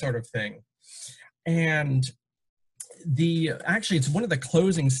 and this sort of thing. And actually it's one of the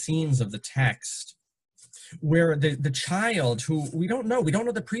closing scenes of the text where the child, who we don't know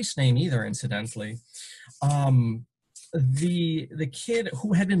the priest's name either, incidentally, the kid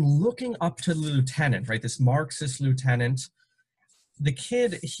who had been looking up to the lieutenant, right, this Marxist lieutenant, the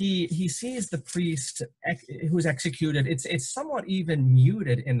kid, he sees the priest who's executed. It's somewhat even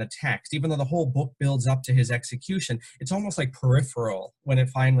muted in the text, even though the whole book builds up to his execution. It's almost like peripheral when it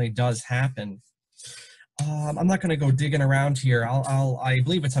finally does happen. I'm not going to go digging around here. I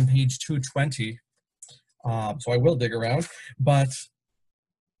believe it's on page 220. So I will dig around, but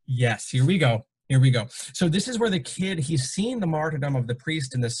yes, here we go. Here we go. So this is where the kid, he's seen the martyrdom of the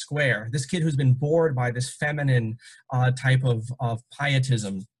priest in the square. This kid who's been bored by this feminine type of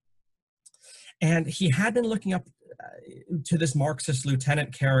pietism. And he had been looking up to this Marxist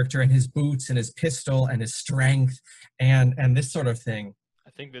lieutenant character and his boots and his pistol and his strength and this sort of thing.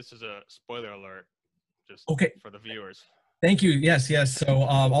 I think this is a spoiler alert, just okay, for the viewers. Thank you. Yes, yes. So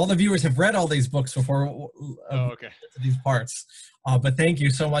all the viewers have read all these books before these parts. But thank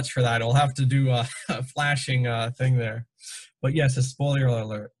you so much for that. I'll have to do a flashing thing there. But yes, a spoiler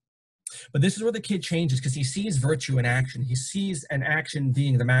alert. But this is where the kid changes, because he sees virtue in action. He sees an action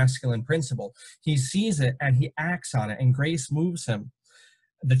being the masculine principle. He sees it and he acts on it, and grace moves him.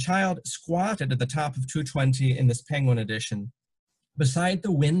 The child squatted at the top of 220 in this Penguin edition, beside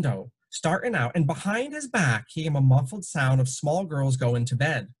the window, starting out, and behind his back came a muffled sound of small girls going to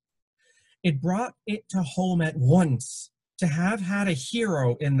bed. It brought it to home at once to have had a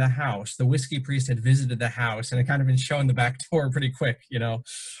hero in the house. The whiskey priest had visited the house and had kind of been shown the back door pretty quick, you know.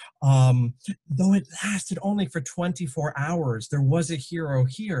 Though it lasted only for 24 hours, there was a hero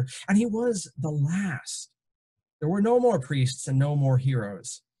here, and he was the last. There were no more priests and no more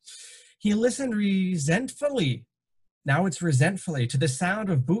heroes. He listened resentfully. Now it's resentfully to the sound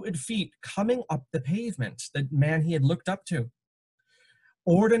of booted feet coming up the pavement, the man he had looked up to.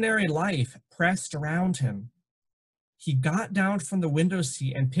 Ordinary life pressed around him. He got down from the window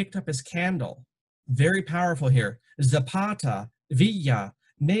seat and picked up his candle. Very powerful here. Zapata, Villa,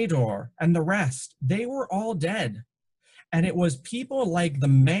 Nador, and the rest, they were all dead. And it was people like the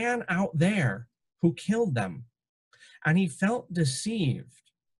man out there who killed them. And he felt deceived.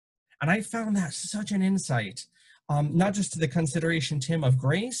 And I found that such an insight. Not just to the consideration, Tim, of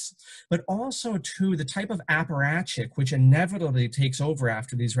grace, but also to the type of apparatchik which inevitably takes over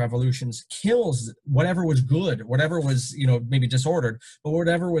after these revolutions, kills whatever was good, whatever was, you know, maybe disordered, but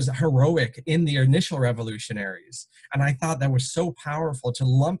whatever was heroic in the initial revolutionaries. And I thought that was so powerful to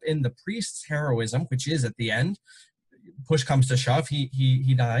lump in the priest's heroism, which is at the end, push comes to shove,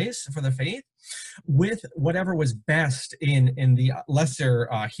 he dies for the faith, with whatever was best in the lesser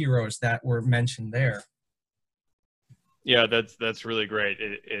heroes that were mentioned there. Yeah, that's really great.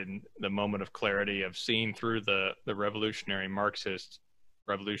 In the moment of clarity of seeing through the revolutionary Marxist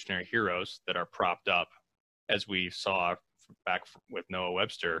revolutionary heroes that are propped up, as we saw back with Noah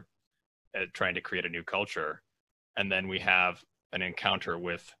Webster, trying to create a new culture. And then we have an encounter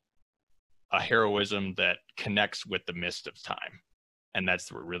with a heroism that connects with the mist of time. And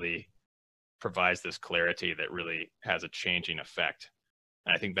that's what really provides this clarity that really has a changing effect.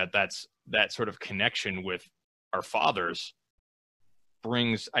 And I think that's that sort of connection with our fathers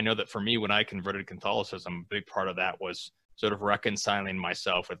brings, I know that for me, when I converted to Catholicism, a big part of that was sort of reconciling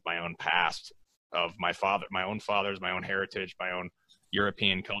myself with my own past of my own fathers, my own heritage, my own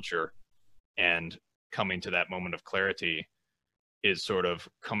European culture, and coming to that moment of clarity is sort of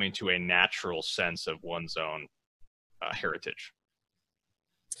coming to a natural sense of one's own heritage.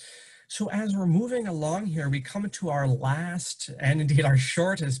 So as we're moving along here, we come to our last and indeed our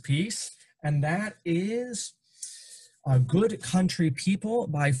shortest piece, and that is Good Country People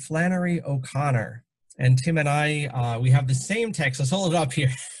by Flannery O'Connor. And Tim and I, we have the same text. Let's hold it up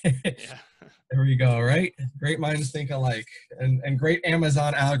here. Yeah. There we go, right? Great minds think alike. And great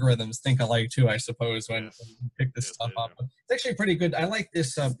Amazon algorithms think alike too, I suppose, when you pick this stuff up. It's actually pretty good. I like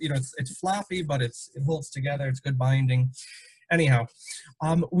this, you know, it's floppy, but it holds together. It's good binding. Anyhow,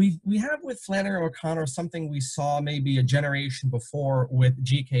 we have with Flannery O'Connor something we saw maybe a generation before with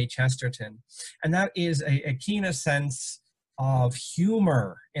G.K. Chesterton, and that is a keener sense of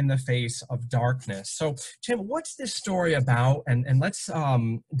humor in the face of darkness. So, Tim, what's this story about? And let's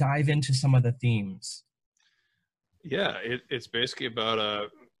dive into some of the themes. Yeah, it's basically about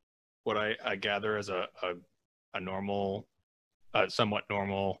what I gather as a normal, somewhat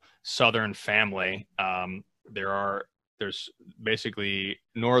normal Southern family. There's basically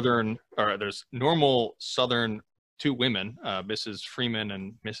there's normal Southern two women, Mrs. Freeman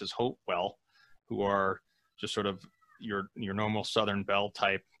and Mrs. Hopewell, who are just sort of your normal Southern belle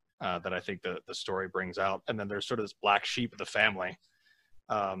type that I think the story brings out. And then there's sort of this black sheep of the family,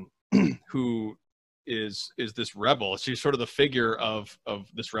 who is this rebel. She's sort of the figure of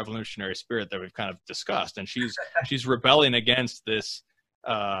this revolutionary spirit that we've kind of discussed, and she's rebelling against this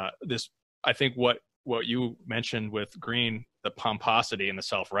I think what you mentioned with Green, the pomposity and the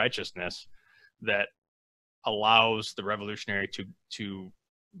self-righteousness that allows the revolutionary to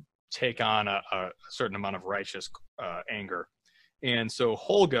take on a certain amount of righteous anger. And so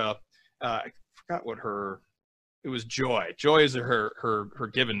Holga, I forgot what it was Joy. Joy is her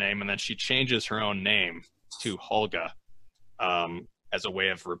given name, and then she changes her own name to Holga as a way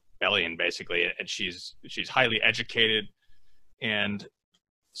of rebellion, basically. And she's highly educated, and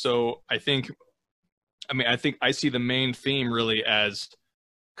so I think I see the main theme really as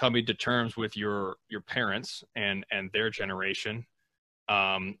coming to terms with your parents and their generation.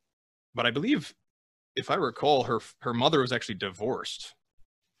 But I believe, if I recall, her mother was actually divorced.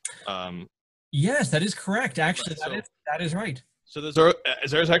 Yes, that is correct. Actually, that is right. So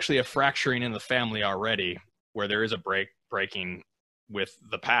there's actually a fracturing in the family already, where there is a breaking with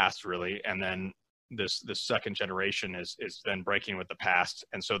the past, really, and then this second generation is then breaking with the past,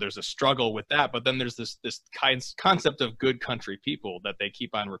 and so there's a struggle with that. But then there's this concept of good country people that they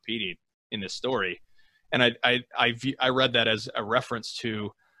keep on repeating in this story, and I read that as a reference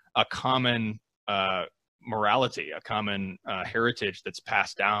to a common morality, a common heritage that's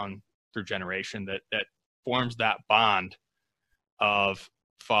passed down through generation that forms that bond of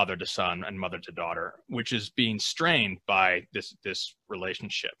father to son and mother to daughter, which is being strained by this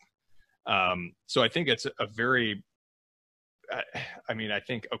relationship. So I think it's a very, I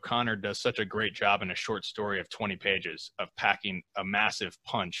think O'Connor does such a great job in a short story of 20 pages of packing a massive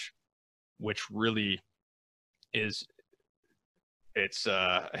punch, which really is, it's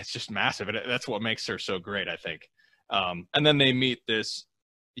just massive. And that's what makes her so great, I think. And then they meet this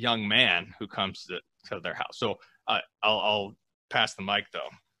young man who comes to their house. So I'll pass the mic though.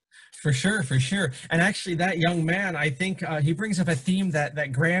 For sure, for sure. And actually that young man, I think he brings up a theme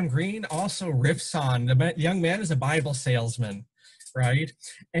that Graham Greene also riffs on. The young man is a Bible salesman, right?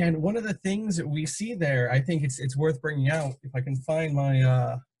 And one of the things that we see there, I think it's worth bringing out, if I can find my,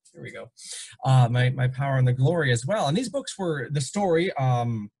 here we go, my Power and the Glory as well. And these books were the story,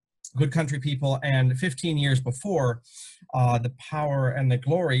 Good Country People, and 15 years before, The Power and the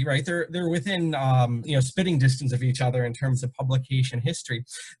Glory, right? They're within spitting distance of each other in terms of publication history.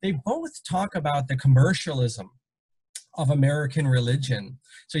 They both talk about the commercialism of American religion.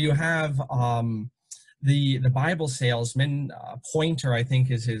 So you have the Bible salesman, Pointer, I think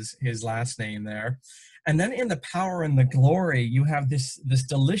is his last name there. And then in The Power and the Glory, you have this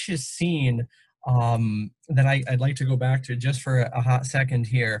delicious scene that I'd like to go back to just for a hot second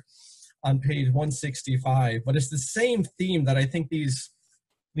here on page 165. But it's the same theme that I think these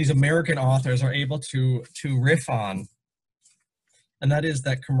American authors are able to riff on, and that is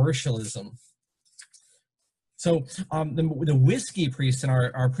that commercialism. So the whiskey priest in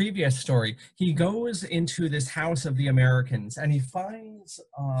our previous story, he goes into this house of the Americans and he finds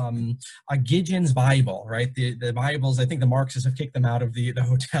a Gideon's Bible, right? The Bibles, I think the Marxists have kicked them out of the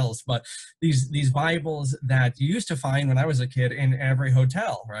hotels, but these Bibles that you used to find when I was a kid in every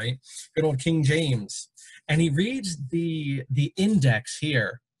hotel, right? Good old King James. And he reads the index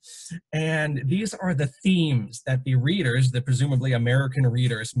here. And these are the themes that the readers, the presumably American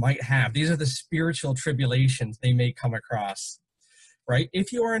readers, might have. These are the spiritual tribulations they may come across, right?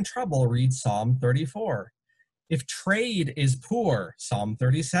 If you are in trouble, read Psalm 34. If trade is poor, Psalm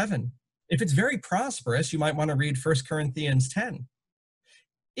 37. If it's very prosperous, you might want to read 1 Corinthians 10.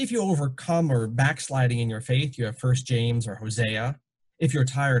 If you overcome or backsliding in your faith, you have 1 James or Hosea. If you're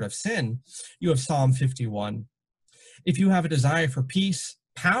tired of sin, you have Psalm 51. If you have a desire for peace,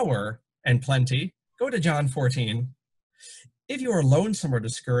 power, and plenty, go to John 14. If you are lonesome or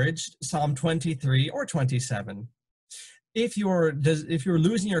discouraged, Psalm 23 or 27. If you're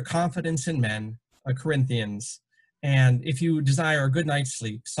losing your confidence in men, Corinthians. And if you desire a good night's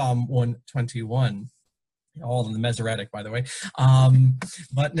sleep, Psalm 121. all in the Masoretic, by the way.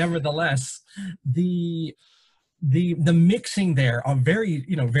 But nevertheless, the the mixing there of very,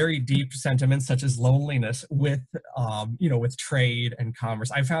 very deep sentiments such as loneliness with, with trade and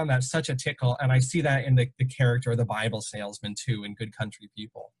commerce. I found that such a tickle, and I see that in the character of the Bible salesman too in Good Country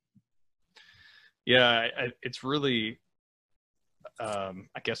People. Yeah, it's really, I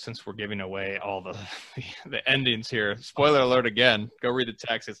guess since we're giving away all the endings here, spoiler alert again, go read the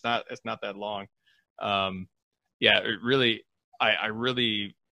text. It's not that long. Yeah, it really, I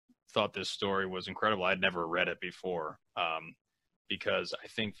really thought this story was incredible. I'd never read it before, because I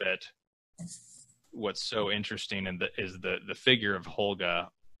think that what's so interesting is the figure of Holga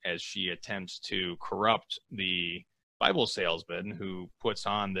as she attempts to corrupt the Bible salesman who puts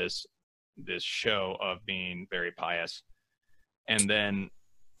on this show of being very pious. And then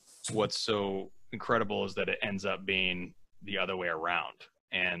what's so incredible is that it ends up being the other way around.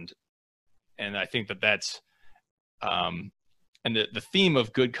 And I think that's, and the theme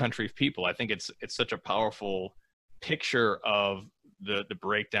of Good Country People, I think it's such a powerful picture of the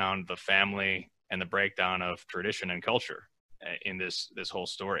breakdown of the family and the breakdown of tradition and culture in this whole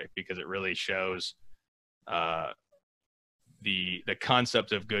story, because it really shows the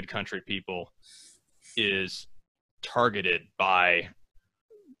concept of good country people is targeted by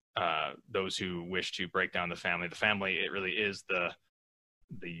those who wish to break down the family. The family, it really is the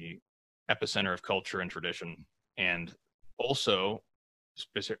epicenter of culture and tradition. And also,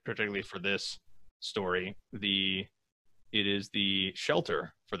 particularly for this story, it is the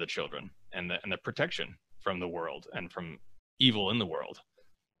shelter for the children and the protection from the world and from evil in the world.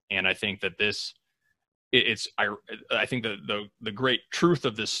 And I think that I think that the great truth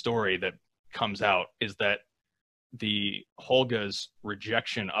of this story that comes out is that the Holga's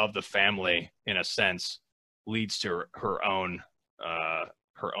rejection of the family, in a sense, leads to her own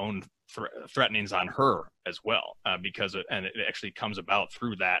threatenings on her as well, because it actually comes about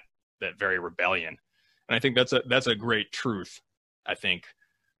through that very rebellion. And I think that's a great truth, I think,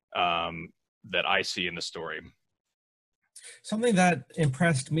 that I see in the story. Something that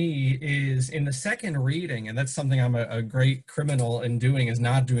impressed me is in the second reading, and that's something I'm a great criminal in doing, is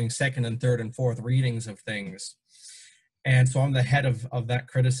not doing second and third and fourth readings of things. And so I'm the head of that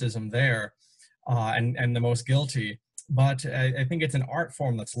criticism there, and the most guilty. But I think it's an art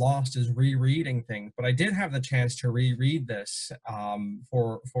form that's lost, is rereading things. But I did have the chance to reread this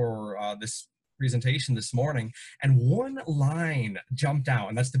for this presentation this morning, and one line jumped out,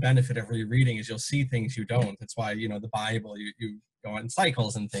 and that's the benefit of rereading, is you'll see things you don't. That's why, the Bible, you go in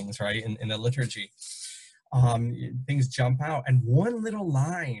cycles and things, right, in the liturgy. Things jump out, and one little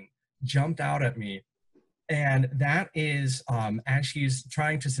line jumped out at me. And that is, as she's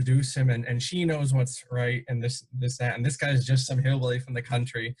trying to seduce him, and she knows what's right, and this, that, and this guy's just some hillbilly from the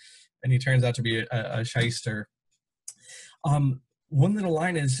country, and he turns out to be a shyster. One little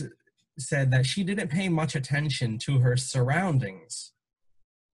line said that she didn't pay much attention to her surroundings.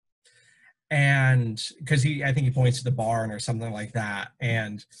 And because I think he points to the barn or something like that.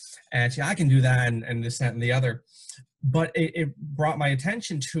 And she, I can do that, and this, that, and the other. But it brought my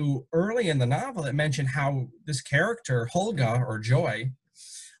attention to early in the novel, it mentioned how this character, Holga, or Joy,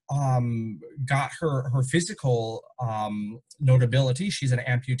 got her physical notability. She's an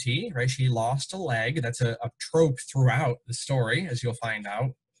amputee, right? She lost a leg. That's a trope throughout the story, as you'll find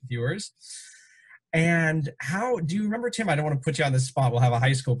out, viewers. And how, do you remember, Tim? I don't want to put you on the spot. We'll have a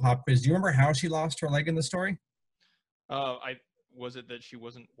high school pop quiz. Do you remember how she lost her leg in the story? Was it that she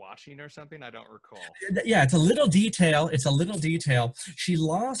wasn't watching or something? I don't recall. Yeah, it's a little detail. She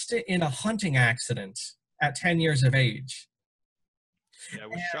lost it in a hunting accident at 10 years of age. Yeah,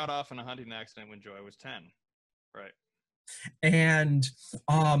 was shot off in a hunting accident when Joy was 10. Right. And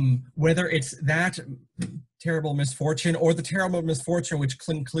whether it's that terrible misfortune or the terrible misfortune which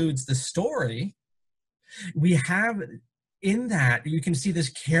concludes the story, we have in that, you can see this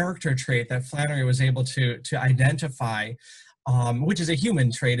character trait that Flannery was able to identify, which is a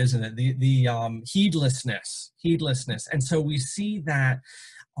human trait, isn't it? The heedlessness. And so we see that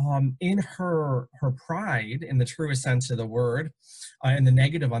in her pride, in the truest sense of the word, in the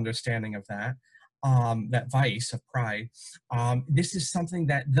negative understanding of that, that vice of pride, this is something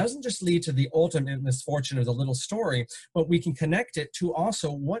that doesn't just lead to the ultimate misfortune of the little story, but we can connect it to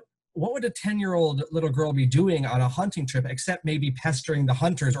also what would a 10-year-old little girl be doing on a hunting trip except maybe pestering the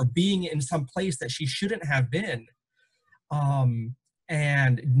hunters or being in some place that she shouldn't have been,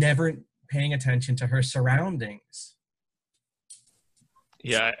 and never paying attention to her surroundings.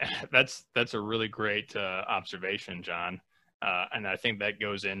 Yeah, that's a really great observation, John. And I think that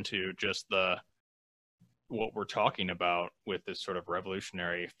goes into just what we're talking about with this sort of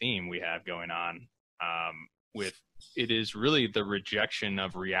revolutionary theme we have going on. with it is really the rejection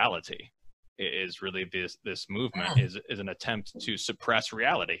of reality. It is really this movement is an attempt to suppress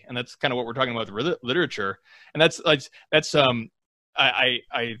reality, and that's kind of what we're talking about with literature. And that's I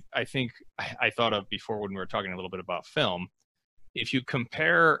think I thought of before when we were talking a little bit about film. If you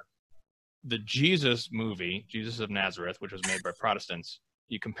compare the Jesus movie, Jesus of Nazareth, which was made by Protestants,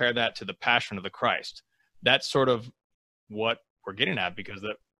 you compare that to the Passion of the Christ. That's sort of what we're getting at, because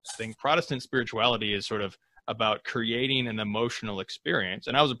the thing, Protestant spirituality is sort of about creating an emotional experience.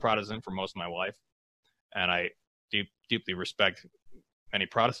 And I was a Protestant for most of my life, and I deeply respect many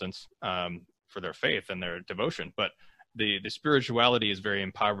Protestants for their faith and their devotion. But the spirituality is very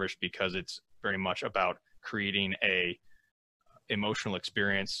impoverished because it's very much about creating a emotional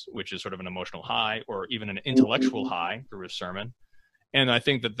experience, which is sort of an emotional high or even an intellectual high through a sermon. And I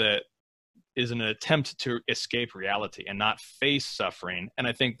think that that is an attempt to escape reality and not face suffering. And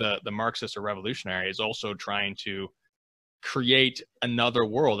I think the Marxist or revolutionary is also trying to create another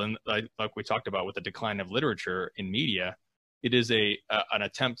world. And like we talked about with the decline of literature in media, it is an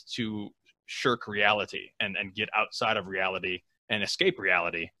attempt to shirk reality and get outside of reality and escape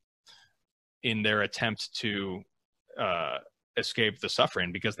reality in their attempt to escape the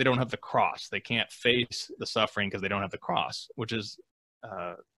suffering, because they don't have the cross. They can't face the suffering because they don't have the cross, which is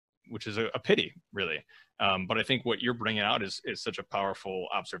a pity, really. But I think what you're bringing out is such a powerful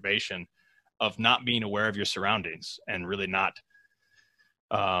observation of not being aware of your surroundings and really not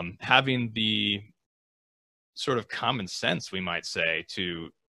having the sort of common sense, we might say, to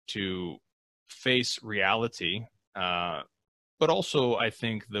face reality. But also, I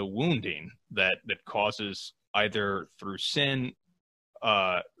think the wounding that causes, either through sin,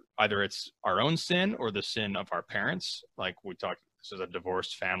 either it's our own sin or the sin of our parents, like we talked, this is a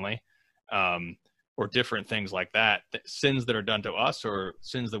divorced family, or different things like that, sins that are done to us or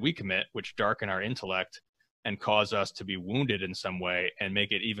sins that we commit, which darken our intellect and cause us to be wounded in some way and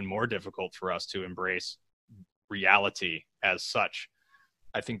make it even more difficult for us to embrace reality as such.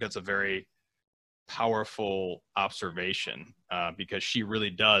 I think that's a very powerful observation, because she really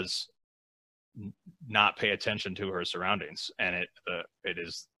does not pay attention to her surroundings, and it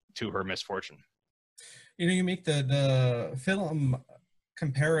is to her misfortune. You know, you make the film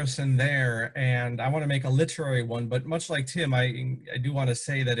comparison there, and I want to make a literary one, but much like Tim, I do want to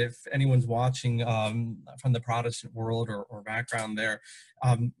say that if anyone's watching from the Protestant world or background there,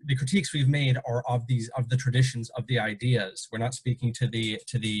 the critiques we've made are of the traditions, of the ideas. We're not speaking to the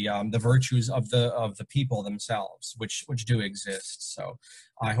virtues of the people themselves, which do exist. So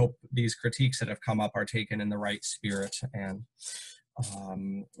I hope these critiques that have come up are taken in the right spirit. And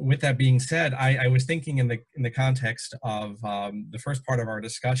with that being said, I was thinking in the context of the first part of our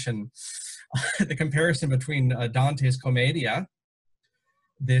discussion, the comparison between Dante's Commedia,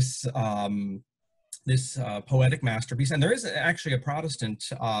 this poetic masterpiece, and there is actually a Protestant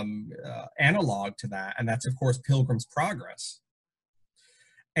analog to that, and that's of course Pilgrim's Progress.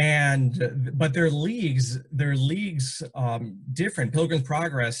 But their leagues different. Pilgrim's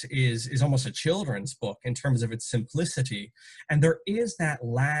Progress is almost a children's book in terms of its simplicity, and there is that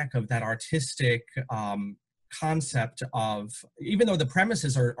lack of that artistic concept of, even though the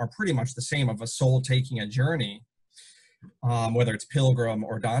premises are pretty much the same, of a soul taking a journey, whether it's Pilgrim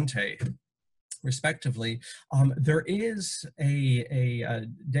or Dante, respectively, there is a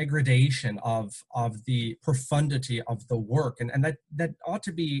degradation of the profundity of the work, and that ought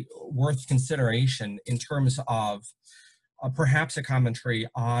to be worth consideration in terms of perhaps a commentary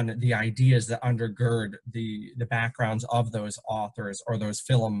on the ideas that undergird the backgrounds of those authors or those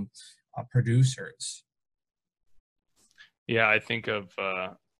film producers. Yeah, I think of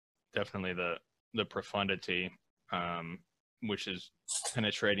definitely the profundity, which is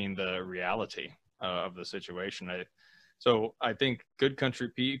penetrating the reality of the situation. So I think Good Country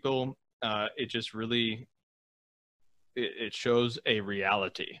People, it just really, it shows a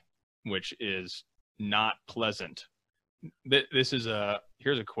reality which is not pleasant. Here's a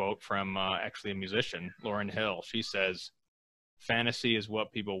quote from actually a musician, Lauryn Hill. She says, "Fantasy is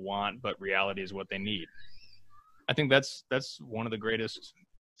what people want, but reality is what they need." I think that's one of the greatest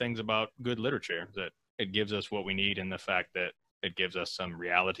things about good literature, that it gives us what we need, and the fact that it gives us some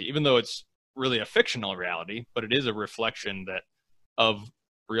reality, even though it's really a fictional reality, but it is a reflection of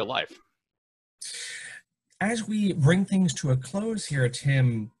real life. As we bring things to a close here,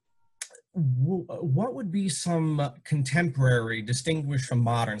 Tim, what would be some contemporary, distinguished from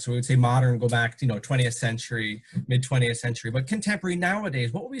modern? So we would say modern, go back to 20th century, mid 20th century, but contemporary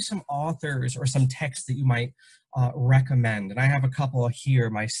nowadays, what would be some authors or some texts that you might recommend? And I have a couple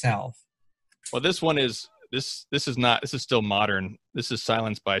here myself. Well, this one is this is still modern. This is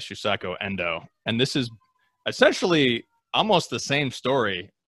Silence by Shusaku Endo, and this is essentially almost the same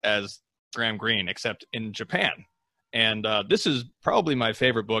story as Graham Greene, except in Japan. And this is probably my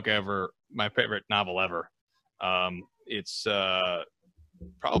favorite book ever, my favorite novel ever. It's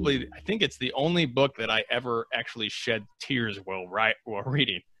probably, I think it's the only book that I ever actually shed tears while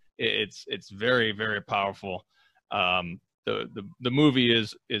reading. It's very, very powerful. The movie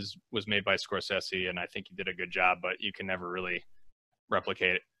was made by Scorsese, and I think he did a good job, but you can never really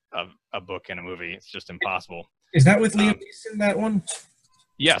replicate a book in a movie. It's just impossible. Is that with Liam Neeson, that one?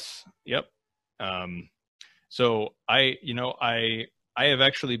 Yes. Yep. So I have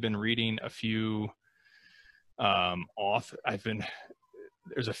actually been reading a few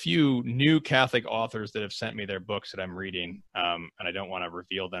there's a few new Catholic authors that have sent me their books that I'm reading, and I don't want to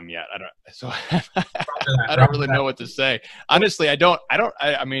reveal them yet. I don't really know what to say. Honestly, I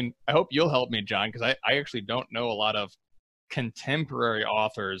mean, I hope you'll help me, John, because I actually don't know a lot of contemporary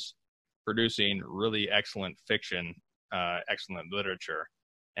authors producing really excellent fiction, excellent literature,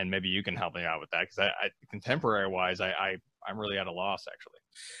 and maybe you can help me out with that, because contemporary wise, I'm really at a loss, actually.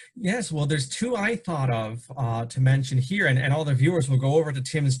 Yes, well, there's two I thought of to mention here, and all the viewers will go over to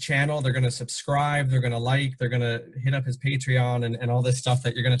Tim's channel. They're going to subscribe, they're going to like, they're going to hit up his Patreon and all this stuff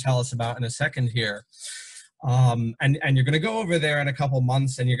that you're going to tell us about in a second here. And you're going to go over there in a couple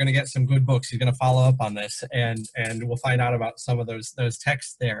months, and you're going to get some good books. You're going to follow up on this, and we'll find out about some of those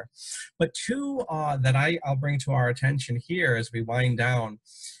texts there. But two that I'll bring to our attention here as we wind down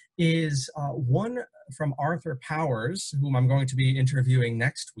is one from Arthur Powers, whom I'm going to be interviewing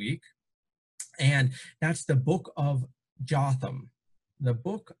next week, and that's the Book of Jotham. The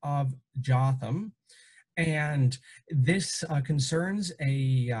Book of Jotham. And this concerns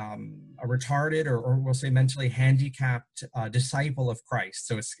a retarded or we'll say mentally handicapped disciple of Christ.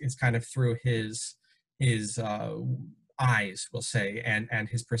 So it's kind of through his eyes, we'll say, and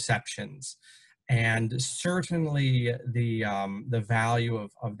his perceptions. And certainly the value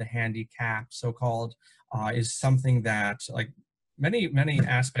of the handicap, so-called, is something that, like many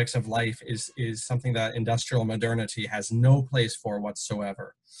aspects of life, is something that industrial modernity has no place for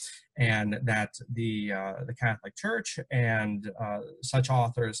whatsoever. And that the Catholic Church and such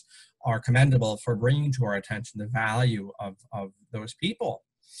authors are commendable for bringing to our attention the value of those people.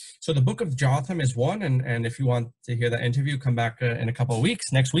 So the Book of Jotham is one, and if you want to hear that interview, come back in a couple of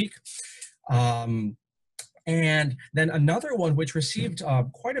weeks, next week. And then another one which received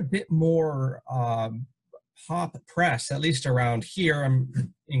quite a bit more pop press, at least around here.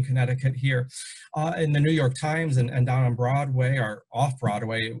 I'm in Connecticut here, in the New York Times and down on Broadway, or off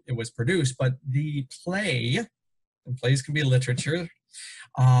Broadway, it was produced. But the play, and plays can be literature,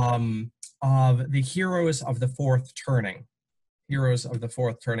 of the Heroes of the Fourth Turning. Heroes of the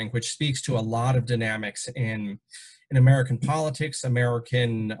Fourth Turning, which speaks to a lot of dynamics in American politics,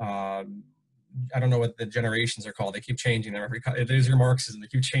 American, I don't know what the generations are called. They keep changing them. There's your Marxism. They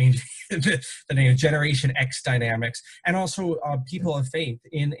keep changing the name. Generation X dynamics, and also people of faith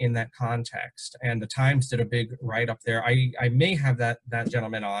in that context. And the Times did a big write-up there. I may have that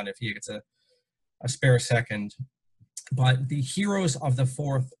gentleman on if he gets a spare second. But the Heroes of the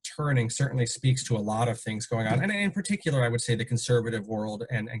Fourth Turning certainly speaks to a lot of things going on. And in particular, I would say the conservative world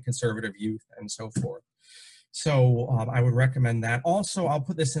and conservative youth and so forth. So I would recommend that. Also, I'll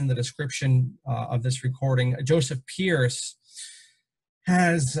put this in the description of this recording. Joseph Pierce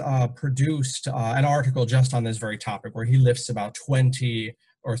has produced an article just on this very topic, where he lists about 20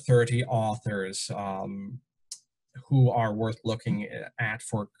 or 30 authors who are worth looking at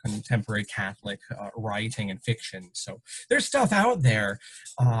for contemporary Catholic writing and fiction. So there's stuff out there,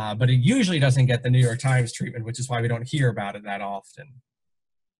 but it usually doesn't get the New York Times treatment, which is why we don't hear about it that often.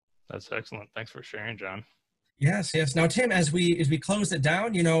 That's excellent. Thanks for sharing, John. Yes, yes. Now, Tim, as we close it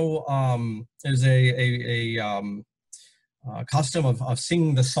down, you know, there's a custom of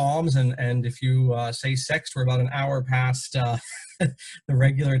singing the Psalms, and if you say sext, we're about an hour past the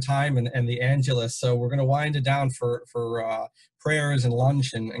regular time and the Angelus. So we're going to wind it down for prayers and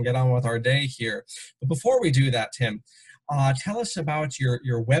lunch and get on with our day here. But before we do that, Tim, tell us about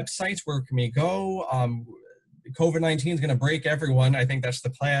your websites. Where can we go? COVID-19 is going to break everyone. I think that's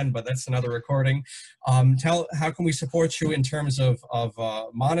the plan, but that's another recording. How can we support you in terms of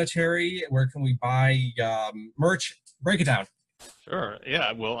monetary? Where can we buy merch? Break it down. Sure.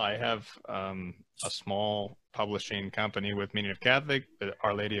 Yeah. Well, I have a small publishing company with Meaning of Catholic,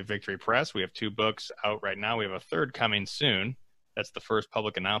 Our Lady of Victory Press. We have 2 books out right now. We have a third coming soon. That's the first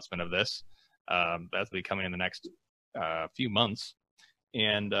public announcement of this. That'll be coming in the next few months.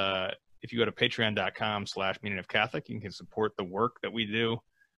 And if you go to patreon.com/meaningofcatholic, you can support the work that we do.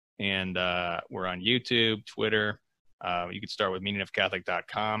 And we're on YouTube, Twitter. You can start with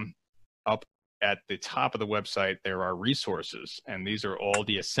meaningofcatholic.com. Up at the top of the website, there are resources, and these are all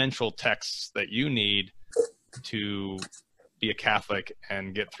the essential texts that you need to be a Catholic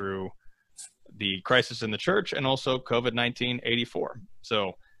and get through the crisis in the church and also COVID-19 84.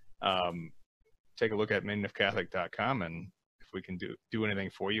 So take a look at meaningofcatholic.com, and if we can do anything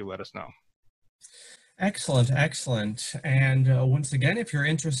for you, let us know. Excellent, excellent. And once again, if you're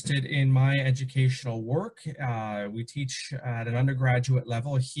interested in my educational work, we teach at an undergraduate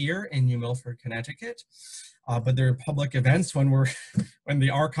level here in New Milford, Connecticut. But there are public events when the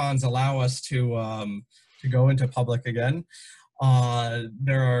archons allow us to go into public again.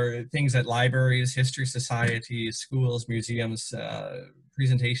 There are things at libraries, history societies, schools, museums,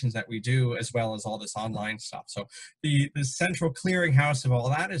 presentations that we do, as well as all this online stuff. So the central clearinghouse of all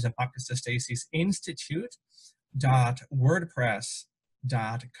that is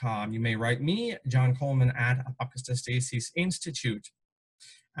ApocatastasisInstitute.wordpress.com. You may write me, John Coleman, at ApocatastasisInstitute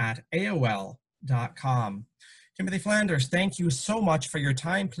at AOL.com. Timothy Flanders, thank you so much for your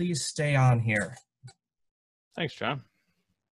time. Please stay on here. Thanks, John.